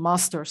could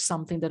master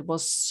something that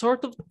was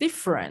sort of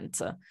different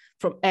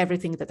from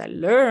everything that I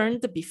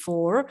learned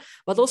before,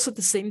 but also at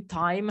the same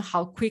time,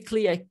 how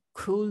quickly I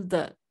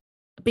could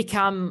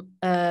become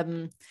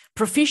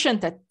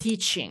proficient at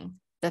teaching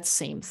that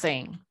same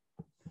thing.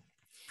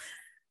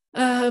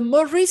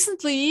 More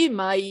recently,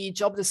 my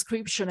job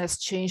description has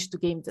changed to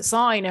game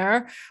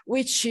designer,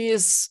 which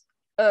is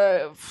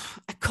a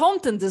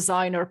content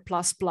designer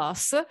plus.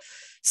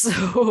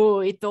 So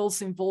it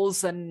also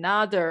involves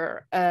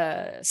another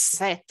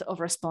set of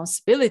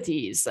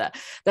responsibilities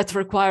that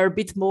require a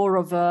bit more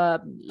of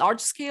a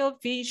large-scale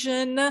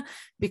vision,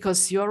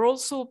 because you're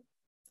also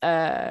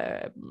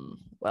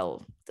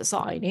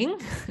designing,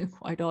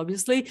 quite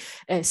obviously,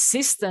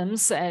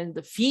 systems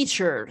and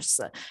features,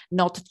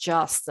 not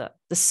just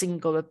the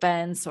single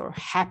events or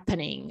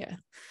happening,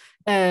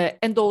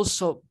 and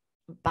also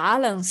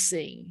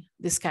balancing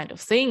this kind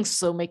of things.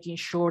 So making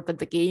sure that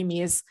the game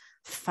is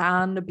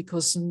fun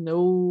because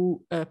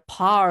no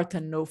part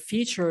and no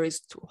feature is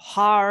too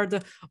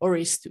hard or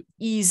is too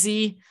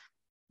easy,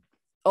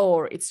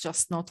 or it's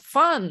just not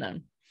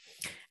fun.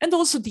 And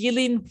also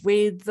dealing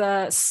with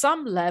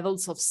some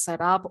levels of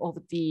setup of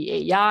the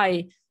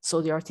AI,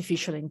 so the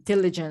artificial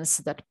intelligence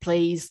that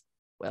plays,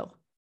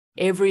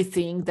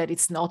 everything that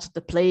is not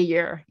the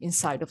player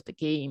inside of the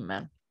game.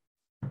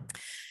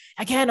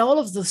 Again, all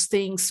of those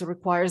things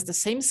requires the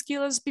same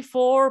skill as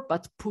before,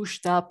 but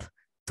pushed up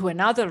to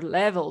another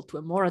level, to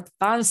a more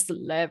advanced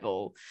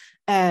level,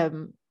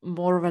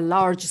 more of a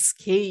large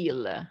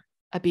scale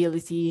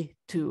ability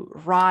to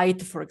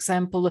write, for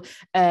example,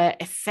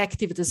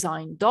 effective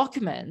design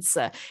documents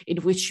in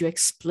which you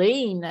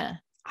explain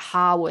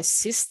how a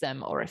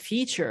system or a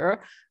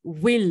feature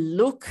will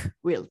look,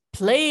 will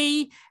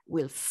play,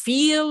 will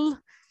feel,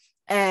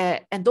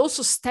 and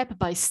also step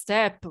by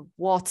step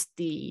what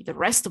the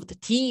rest of the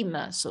team,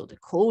 so the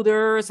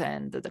coders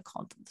and the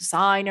content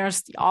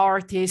designers, the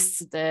artists,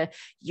 the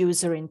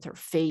user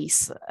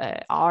interface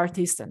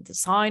artists and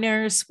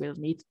designers will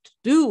need to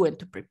do and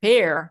to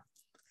prepare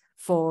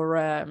for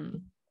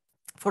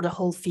the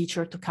whole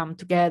feature to come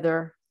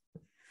together.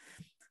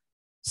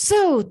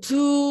 So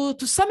to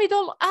sum it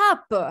all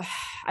up,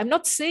 I'm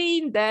not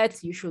saying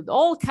that you should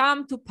all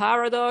come to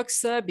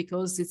Paradox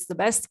because it's the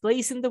best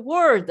place in the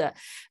world,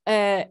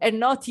 and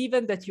not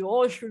even that you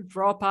all should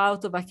drop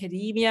out of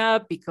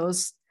academia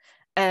because,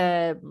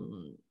 I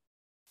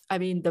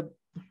mean, the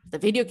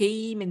video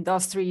game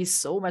industry is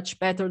so much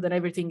better than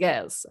everything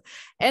else.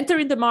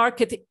 Entering the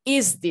market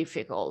is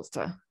difficult.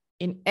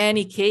 In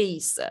any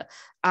case,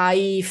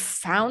 I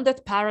found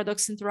that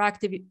Paradox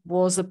Interactive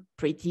was a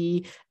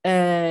pretty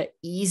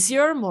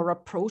easier, more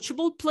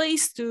approachable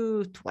place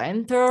to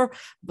enter,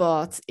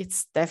 but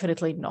it's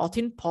definitely not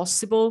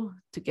impossible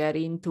to get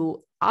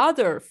into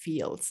other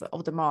fields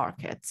of the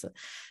market.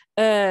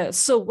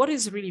 So what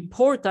is really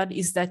important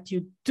is that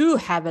you do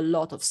have a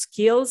lot of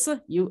skills,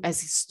 you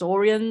as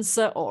historians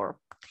or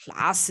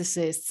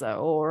classicists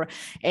or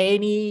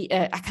any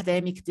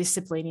academic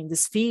discipline in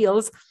this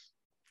field,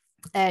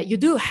 you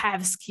do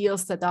have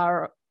skills that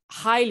are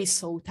highly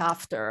sought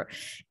after,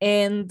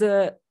 and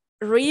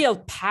real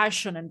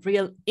passion and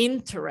real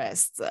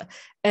interest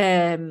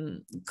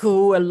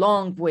go a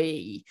long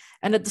way.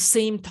 And at the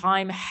same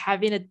time,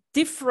 having a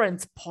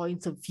different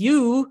point of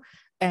view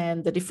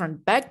and a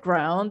different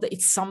background,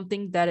 it's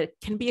something that it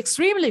can be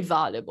extremely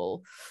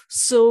valuable.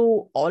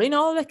 So all in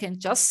all, I can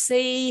just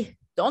say,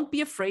 don't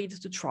be afraid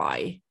to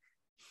try.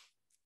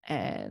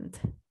 And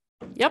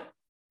yep.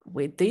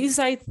 With this,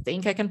 I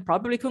think I can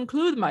probably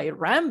conclude my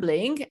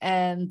rambling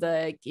and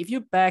give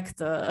you back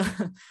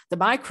the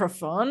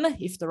microphone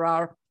if there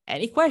are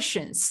any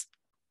questions.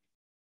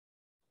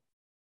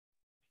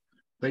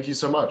 Thank you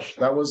so much.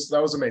 That was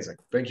amazing.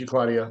 Thank you,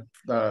 Claudia.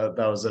 That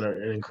was an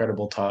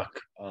incredible talk.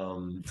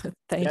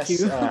 Thank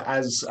you.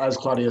 As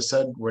Claudia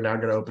said, we're now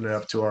going to open it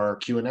up to our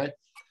Q&A.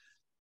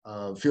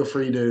 Feel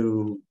free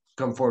to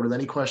come forward with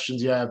any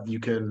questions you have. You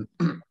can,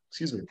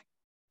 excuse me.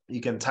 You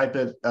can type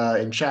it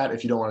in chat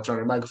if you don't want to turn on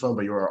your microphone,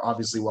 but you are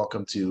obviously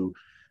welcome to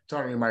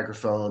turn on your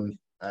microphone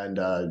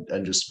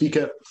and just speak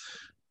it.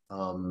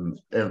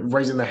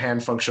 Raising the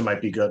hand function might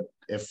be good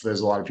if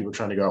there's a lot of people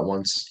trying to go at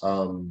once.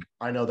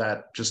 I know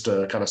that just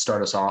to kind of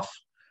start us off,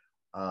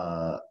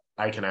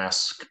 I can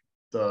ask,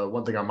 the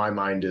one thing on my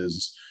mind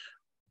is,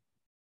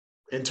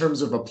 in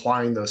terms of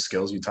applying those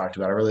skills you talked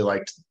about, I really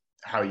liked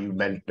how you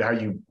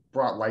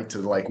brought light to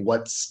like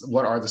what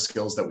are the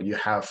skills that you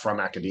have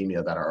from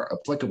academia that are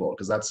applicable,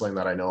 because that's something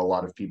that I know a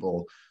lot of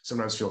people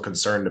sometimes feel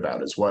concerned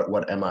about, is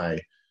what am I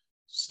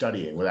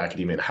studying with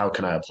academia and how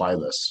can I apply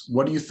this?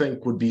 What do you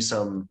think would be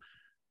some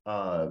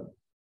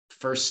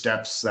first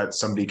steps that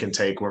somebody can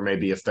take, where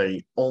maybe if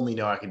they only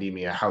know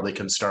academia, how they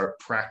can start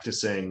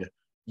practicing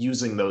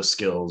using those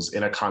skills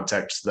in a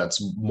context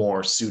that's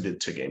more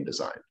suited to game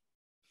design?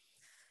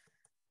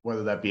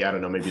 Whether that be, I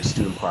don't know, maybe a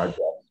student project,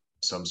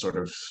 some sort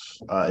of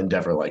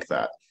endeavor like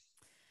that.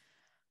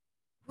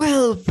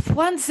 Well,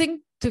 one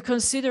thing to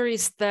consider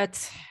is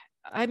that,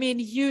 I mean,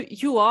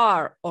 you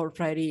are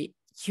already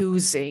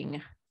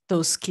using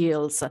those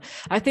skills.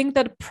 I think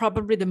that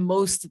probably the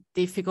most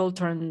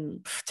difficult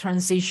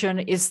transition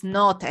is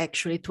not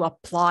actually to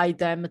apply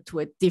them to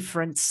a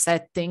different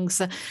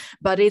settings,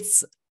 but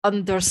it's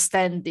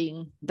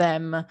understanding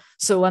them.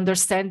 So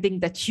understanding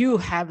that you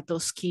have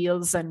those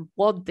skills and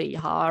what they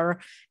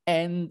are,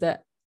 and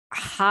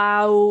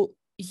how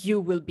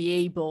you will be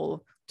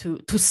able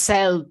to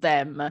sell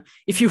them,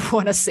 if you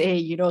want to say,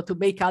 you know, to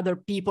make other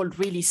people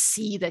really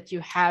see that you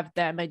have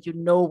them and you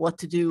know what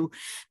to do.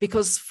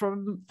 Because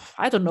from,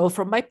 I don't know,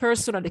 from my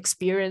personal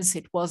experience,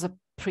 it was a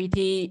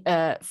pretty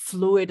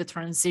fluid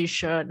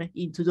transition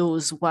into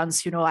those.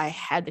 Once, you know, I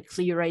had a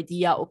clear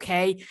idea,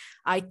 okay,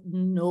 I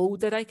know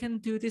that I can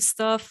do this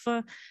stuff.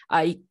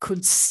 I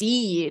could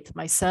see it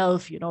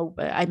myself, you know.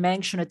 I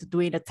mentioned it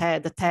doing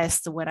the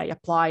test when I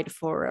applied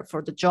for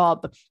the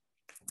job.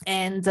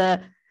 And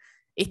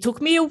it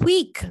took me a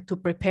week to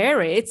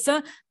prepare it,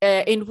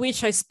 in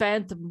which I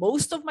spent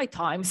most of my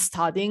time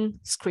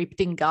studying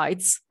scripting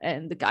guides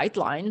and the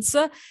guidelines.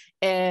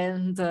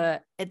 And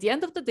at the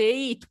end of the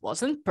day, it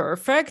wasn't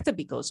perfect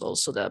because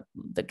also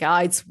the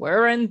guides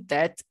weren't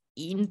that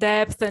in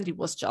depth, and it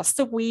was just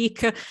a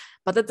week.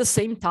 But at the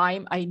same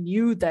time, I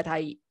knew that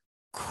I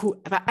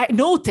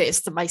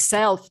noticed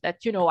myself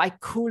that, you know, I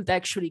could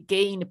actually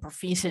gain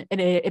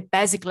a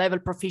basic level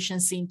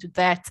proficiency into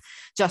that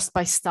just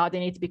by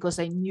studying it, because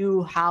I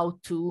knew how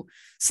to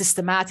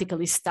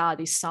systematically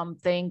study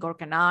something,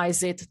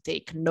 organize it,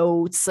 take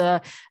notes,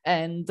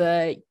 and,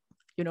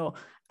 you know,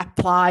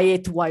 apply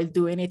it while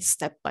doing it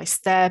step by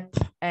step,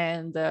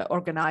 and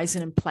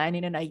organizing and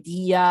planning an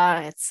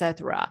idea,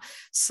 etc.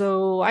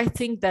 So I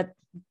think that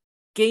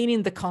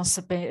gaining the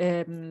concept,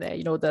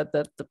 you know,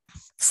 the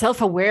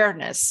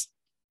self-awareness,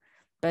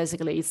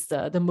 basically, is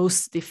the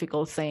most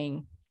difficult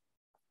thing.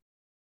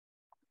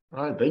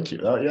 All right, thank you.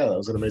 Yeah, that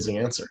was an amazing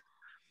answer.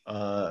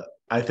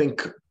 I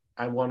think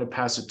I want to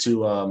pass it to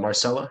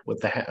Marcella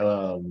with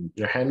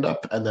your hand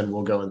up, and then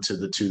we'll go into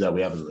the two that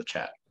we have in the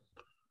chat.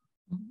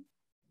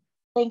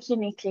 Thank you,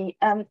 Nikki.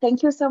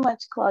 Thank you so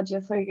much,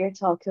 Claudia, for your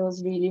talk. It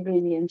was really,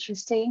 really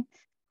interesting.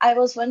 I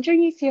was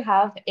wondering if you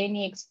have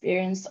any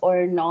experience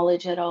or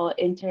knowledge at all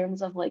in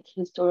terms of like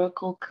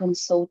historical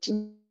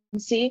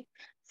consultancy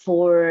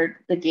for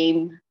the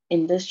game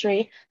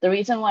industry. The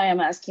reason why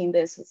I'm asking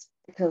this is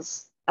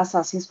because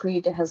Assassin's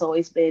Creed has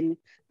always been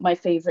my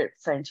favorite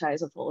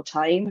franchise of all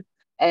time.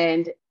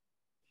 And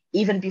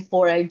even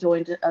before I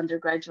joined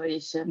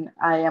undergraduation,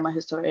 I am a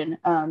historian.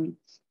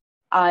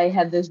 I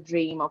had this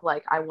dream of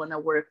like, I want to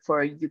work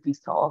for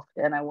Ubisoft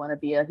and I want to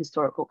be a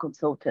historical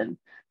consultant,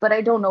 but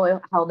I don't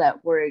know how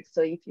that works.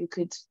 So if you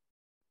could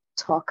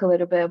talk a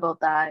little bit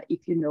about that,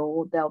 if you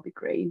know, that would be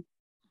great.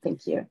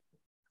 Thank you.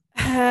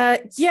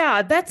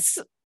 Yeah, that's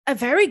a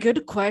very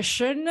good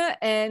question.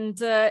 And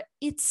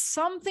it's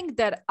something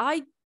that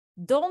I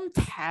don't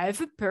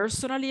have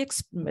personally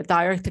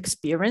direct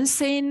experience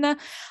in.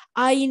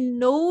 I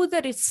know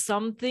that it's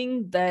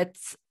something that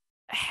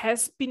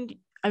has been,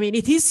 I mean,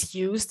 it is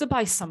used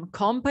by some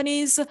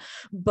companies,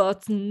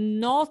 but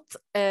not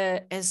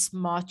as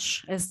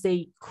much as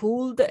they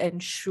could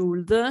and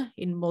should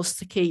in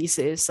most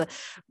cases.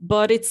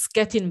 But it's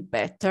getting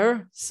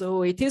better.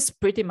 So it is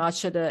pretty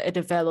much a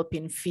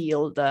developing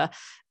field.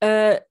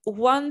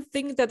 One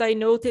thing that I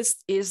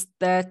noticed is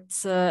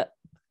that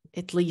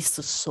at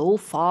least so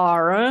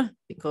far,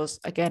 because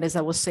again, as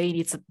I was saying,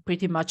 it's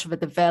pretty much of a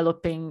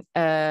developing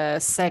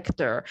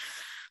sector.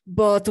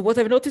 But what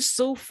I've noticed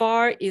so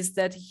far is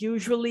that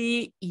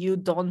usually you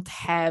don't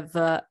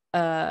have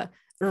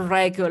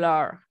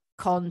regular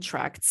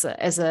contracts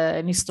as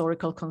an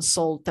historical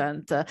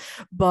consultant,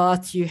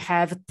 but you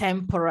have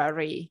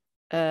temporary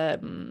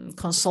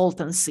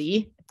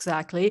consultancy,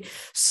 exactly.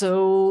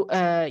 So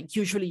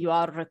usually you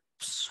are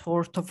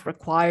sort of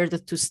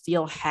required to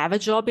still have a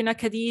job in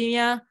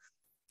academia.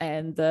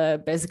 And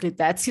basically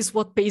that is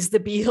what pays the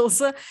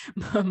bills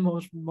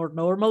more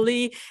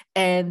normally.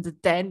 And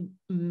then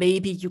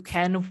maybe you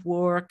can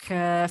work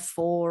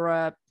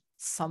for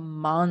some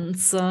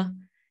months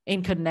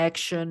in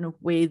connection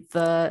with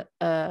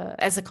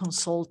as a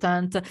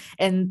consultant,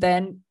 and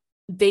then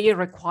they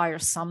require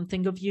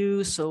something of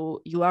you.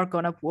 So you are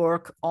going to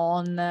work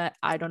on,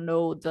 I don't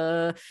know,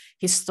 the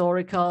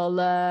historical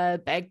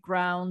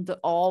background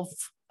of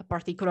a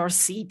particular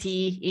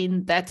city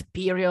in that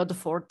period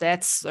for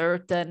that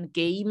certain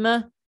game.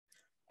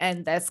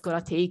 And that's going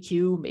to take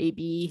you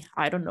maybe,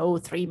 I don't know,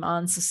 3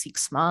 months,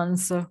 6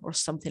 months or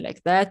something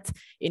like that,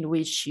 in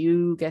which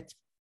you get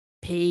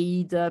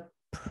paid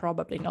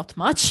probably not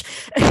much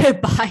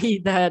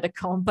by the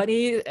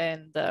company.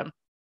 And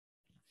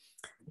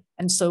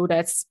so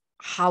that's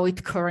how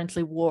it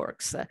currently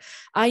works.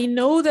 I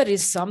know that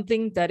is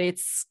something that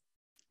it's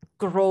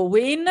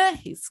growing,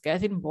 it's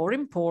getting more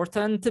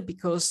important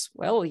because,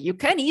 well, you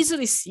can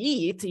easily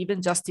see it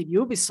even just in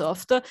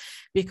Ubisoft,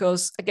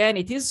 because again,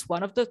 it is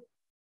one of the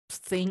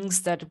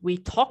things that we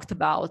talked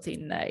about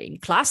in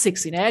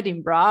classics in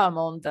Edinburgh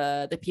among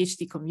the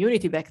PhD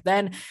community back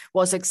then,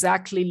 was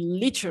exactly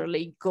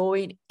literally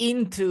going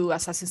into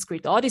Assassin's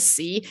Creed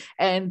Odyssey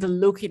and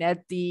looking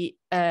at the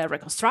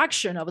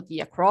reconstruction of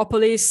the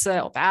Acropolis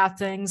of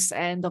Athens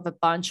and of a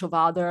bunch of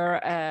other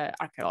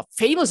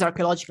famous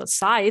archaeological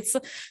sites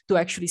to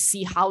actually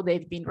see how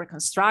they've been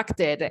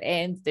reconstructed.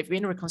 And they've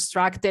been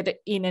reconstructed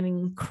in an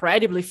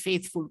incredibly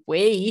faithful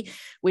way,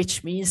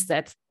 which means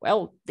that,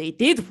 well, they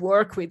did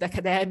work with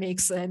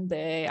academics and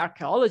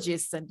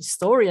archaeologists and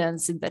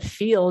historians in that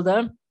field.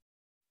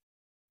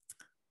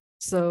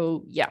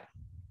 So yeah,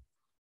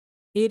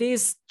 it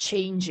is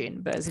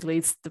changing. Basically,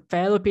 it's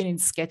developing,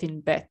 it's getting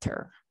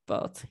better.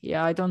 But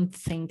yeah, I don't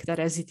think that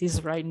as it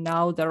is right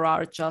now, there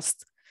are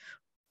just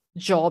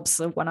jobs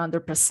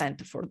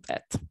 100% for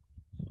that.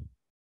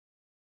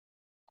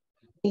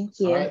 Thank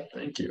you. All right,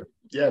 thank you.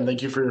 Yeah, and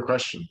thank you for your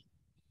question.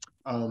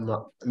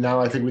 Now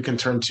I think we can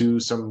turn to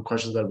some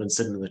questions that have been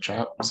sitting in the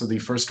chat. So the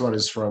first one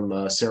is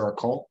from Sarah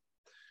Cole.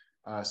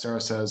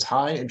 Sarah says,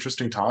 "Hi,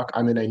 interesting talk.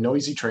 I'm in a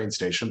noisy train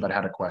station, but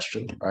had a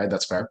question." All right,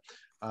 that's fair.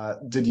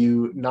 Did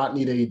you not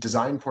need a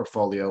design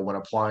portfolio when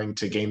applying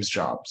to games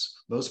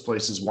jobs? Most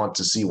places want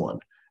to see one.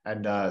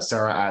 And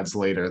Sarah adds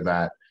later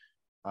that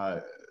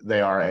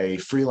they are a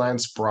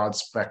freelance broad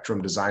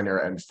spectrum designer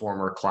and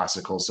former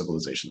classical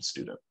civilization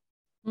student.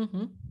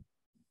 Mm-hmm.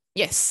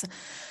 Yes.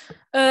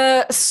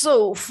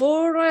 So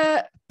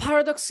for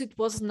Paradox, it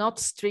was not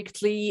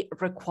strictly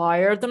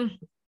required.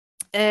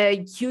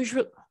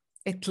 Usually,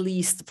 at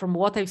least from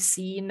what I've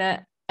seen,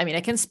 I mean,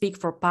 I can speak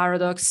for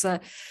Paradox.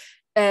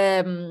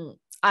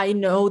 I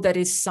know that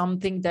is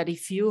something that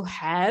if you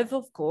have,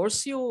 of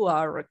course, you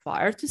are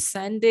required to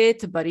send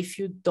it. But if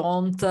you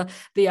don't,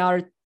 they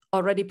are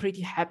already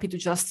pretty happy to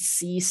just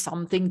see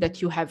something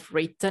that you have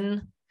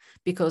written.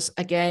 Because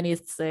again,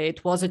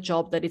 it was a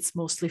job that it's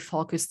mostly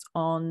focused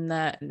on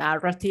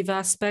narrative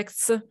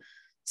aspects.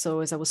 So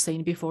as I was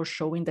saying before,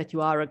 showing that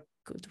you are a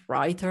good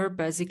writer,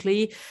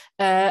 basically.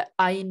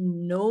 I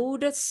know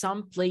that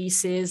some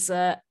places,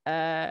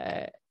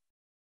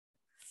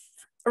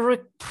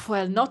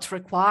 not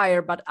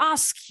require, but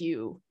ask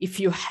you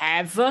if you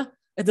have a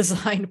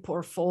design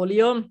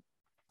portfolio.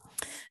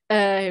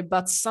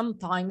 but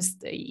sometimes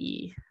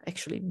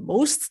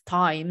most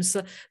times,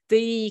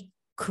 they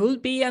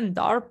could be and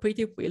are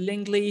pretty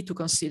willingly to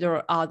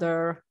consider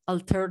other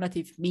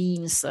alternative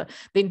means.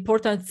 The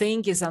important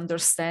thing is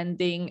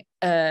understanding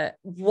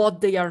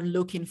what they are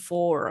looking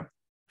for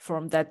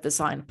from that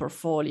design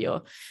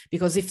portfolio,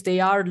 because if they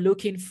are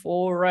looking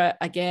for,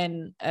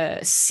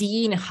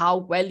 seeing how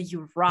well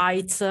you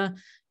write,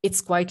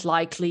 it's quite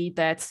likely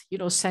that,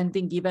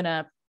 sending even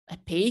a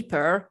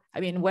paper.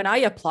 I mean, when I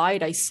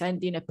applied, I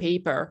sent in a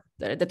paper,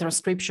 the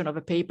transcription of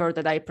a paper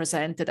that I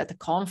presented at a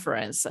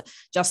conference,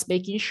 just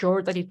making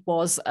sure that it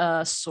was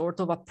a sort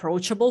of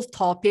approachable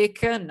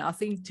topic,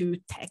 nothing too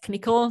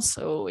technical.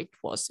 So it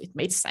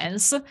made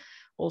sense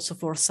also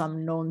for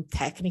some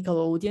non-technical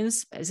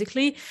audience,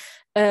 basically.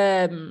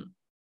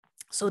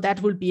 So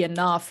that will be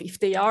enough. If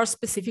they are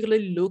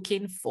specifically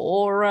looking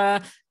for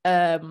a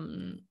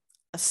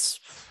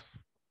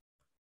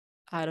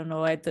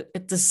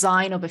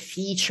design of a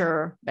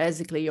feature,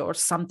 basically, or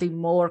something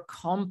more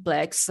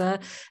complex,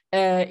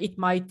 it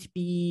might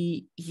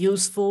be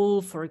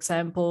useful. For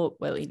example,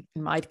 well, in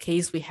my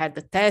case, we had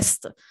the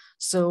test,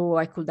 so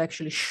I could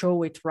actually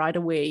show it right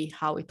away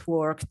how it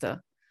worked.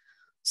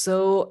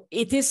 So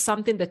it is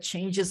something that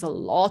changes a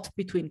lot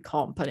between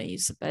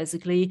companies,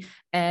 basically.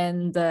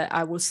 And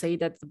I will say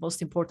that the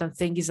most important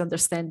thing is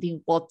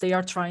understanding what they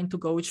are trying to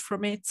gauge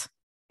from it,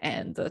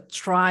 and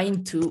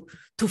trying to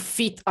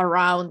fit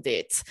around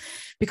it.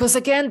 Because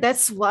again,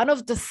 that's one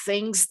of the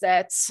things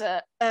that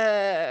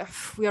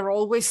we are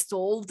always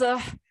told,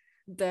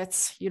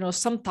 that,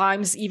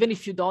 sometimes even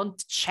if you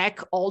don't check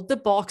all the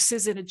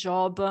boxes in a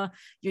job,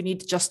 you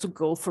need just to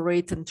go for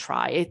it and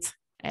try it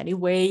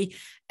anyway.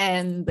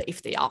 And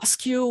if they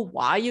ask you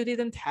why you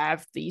didn't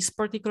have this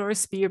particular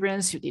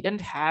experience, you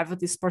didn't have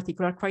this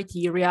particular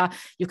criteria,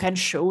 you can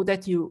show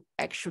that you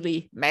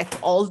actually met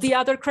all the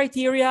other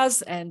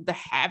criterias and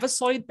have a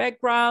solid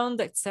background,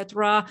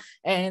 etc.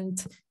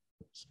 And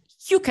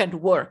you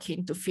can work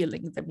into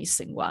filling the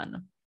missing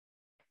one.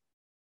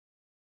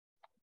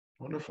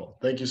 Wonderful.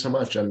 Thank you so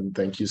much. And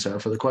thank you, Sarah,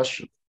 for the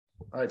question.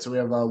 All right, so we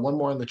have one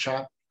more in the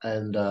chat,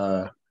 and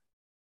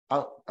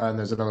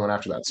there's another one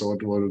after that. So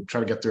we'll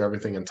try to get through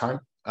everything in time.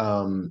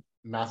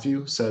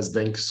 Matthew says,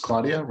 thanks,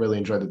 Claudia. Really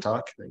enjoyed the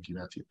talk. Thank you,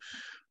 Matthew.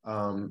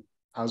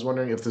 I was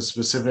wondering if the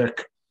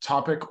specific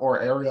topic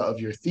or area of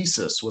your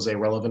thesis was a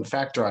relevant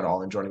factor at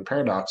all in joining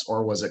Paradox,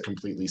 or was it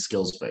completely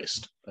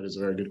skills-based? That is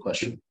a very good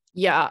question.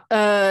 Yeah,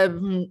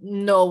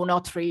 no,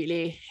 not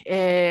really.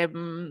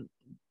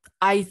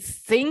 I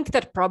think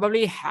that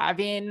probably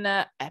having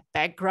a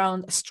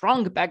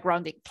strong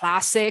background in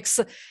classics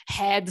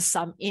had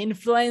some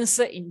influence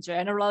in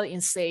general in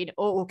saying,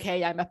 oh,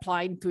 okay, I'm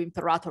applying to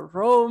Imperator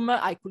Rome.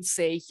 I could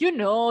say,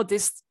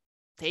 this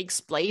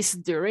takes place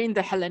during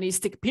the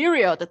Hellenistic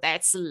period.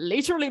 That's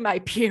literally my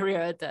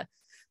period.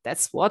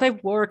 That's what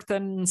I've worked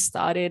and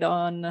studied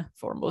on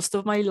for most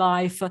of my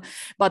life.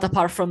 But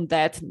apart from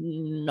that,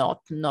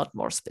 not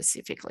more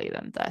specifically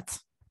than that.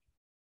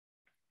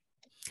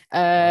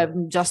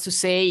 Just to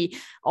say,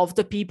 of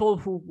the people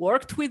who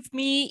worked with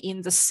me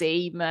in the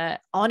same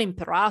on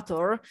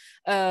Imperator,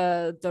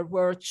 there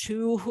were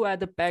 2 who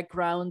had a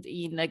background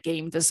in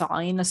game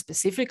design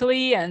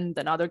specifically, and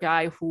another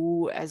guy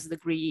who has a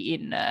degree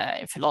in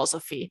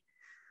philosophy.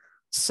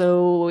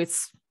 So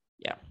it's,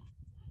 yeah.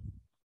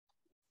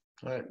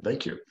 All right,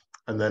 thank you.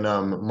 And then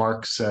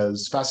Mark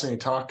says, fascinating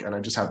talk, and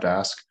I just have to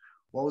ask,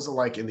 what was it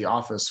like in the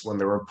office when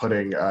they were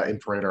putting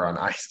Imperator on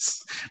ice?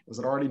 Was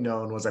it already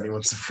known? Was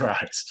anyone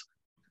surprised?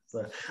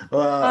 So,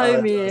 I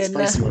mean, a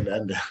spicy one to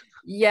end.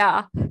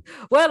 Yeah.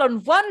 Well,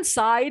 on one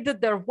side,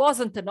 there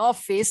wasn't an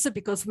office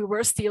because we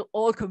were still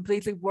all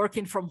completely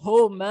working from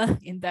home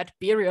in that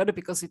period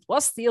because it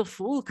was still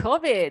full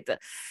COVID.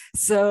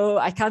 So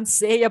I can't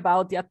say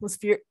about the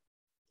atmosphere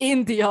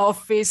in the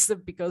office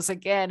because,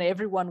 again,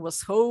 everyone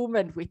was home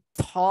and we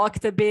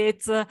talked a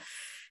bit.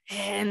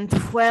 And,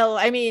 well,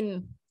 I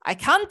mean, I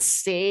can't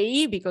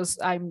say because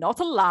I'm not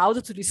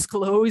allowed to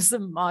disclose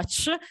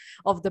much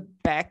of the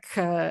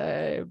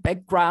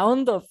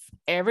background of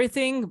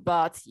everything,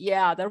 but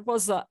yeah, there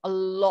was a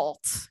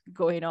lot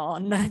going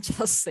on, I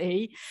just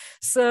say.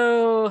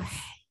 So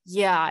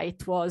yeah,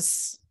 it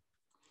was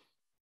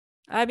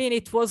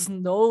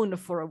known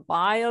for a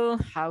while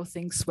how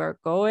things were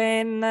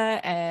going,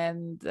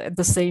 and at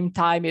the same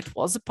time, it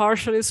was a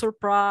partially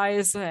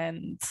surprise,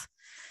 and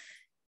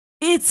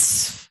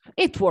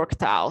it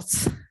worked out.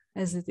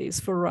 As it is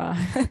for,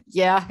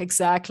 yeah,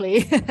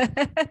 exactly.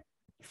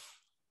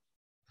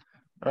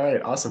 All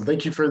right, awesome.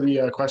 Thank you for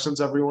the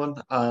questions,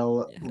 everyone.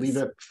 I'll leave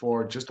it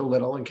for just a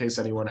little in case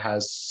anyone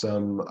has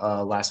some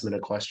last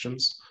minute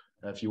questions.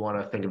 If you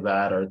want to think of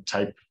that or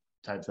type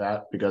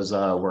that, because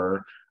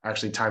we're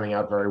actually timing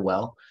out very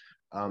well.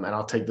 And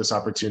I'll take this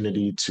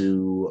opportunity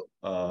to,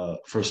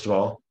 first of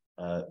all,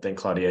 thank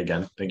Claudia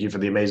again. Thank you for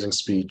the amazing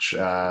speech,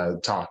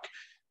 talk,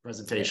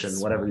 presentation,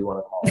 whatever you want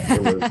to call it.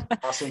 It was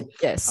awesome.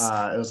 Yes.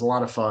 It was a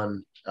lot of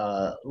fun.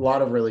 a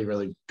lot of really,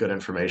 really good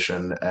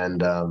information.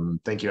 And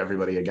thank you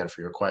everybody again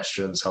for your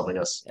questions, helping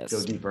us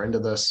go deeper into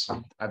this.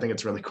 I think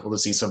it's really cool to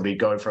see somebody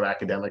going from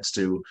academics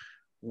to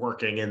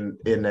working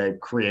in a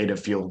creative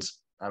field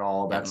at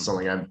all. That's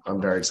something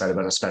I'm very excited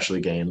about,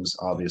 especially games,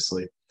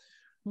 obviously.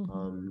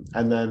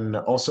 And then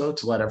also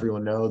to let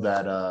everyone know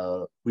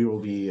that we will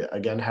be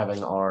again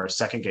having our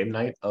second game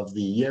night of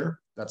the year.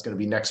 That's going to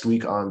be next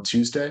week on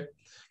Tuesday.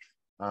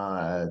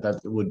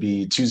 That would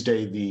be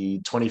Tuesday,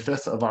 the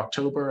 25th of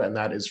October, and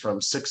that is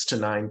from 6 to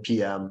 9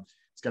 p.m.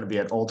 It's going to be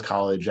at Old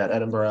College at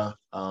Edinburgh.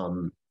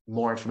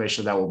 More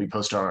information that will be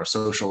posted on our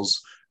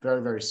socials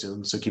very, very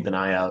soon, so keep an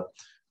eye out.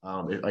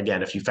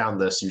 Again, if you found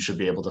this, you should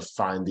be able to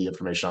find the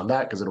information on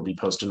that because it'll be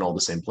posted in all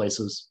the same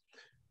places.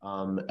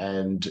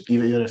 And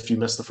even if you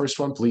missed the first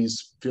one,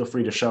 please feel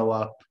free to show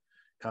up,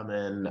 come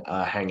in,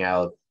 hang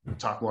out,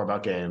 talk more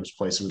about games,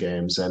 play some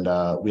games. And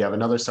we have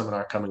another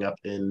seminar coming up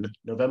in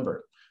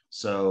November.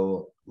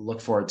 So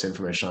look forward to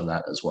information on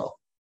that as well.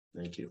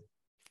 Thank you.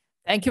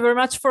 Thank you very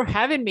much for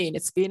having me.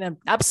 It's been an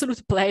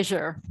absolute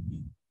pleasure.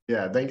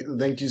 Yeah,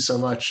 thank you so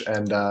much.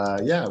 And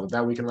yeah, with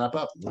that, we can wrap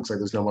up. Looks like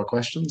there's no more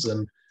questions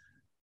and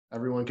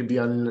everyone can be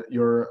on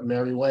your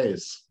merry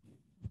ways.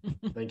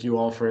 Thank you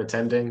all for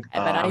attending.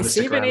 Have a nice I'm going to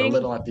stick around a evening.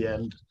 little at the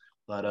end,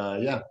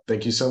 but yeah,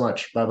 thank you so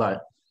much. Bye-bye.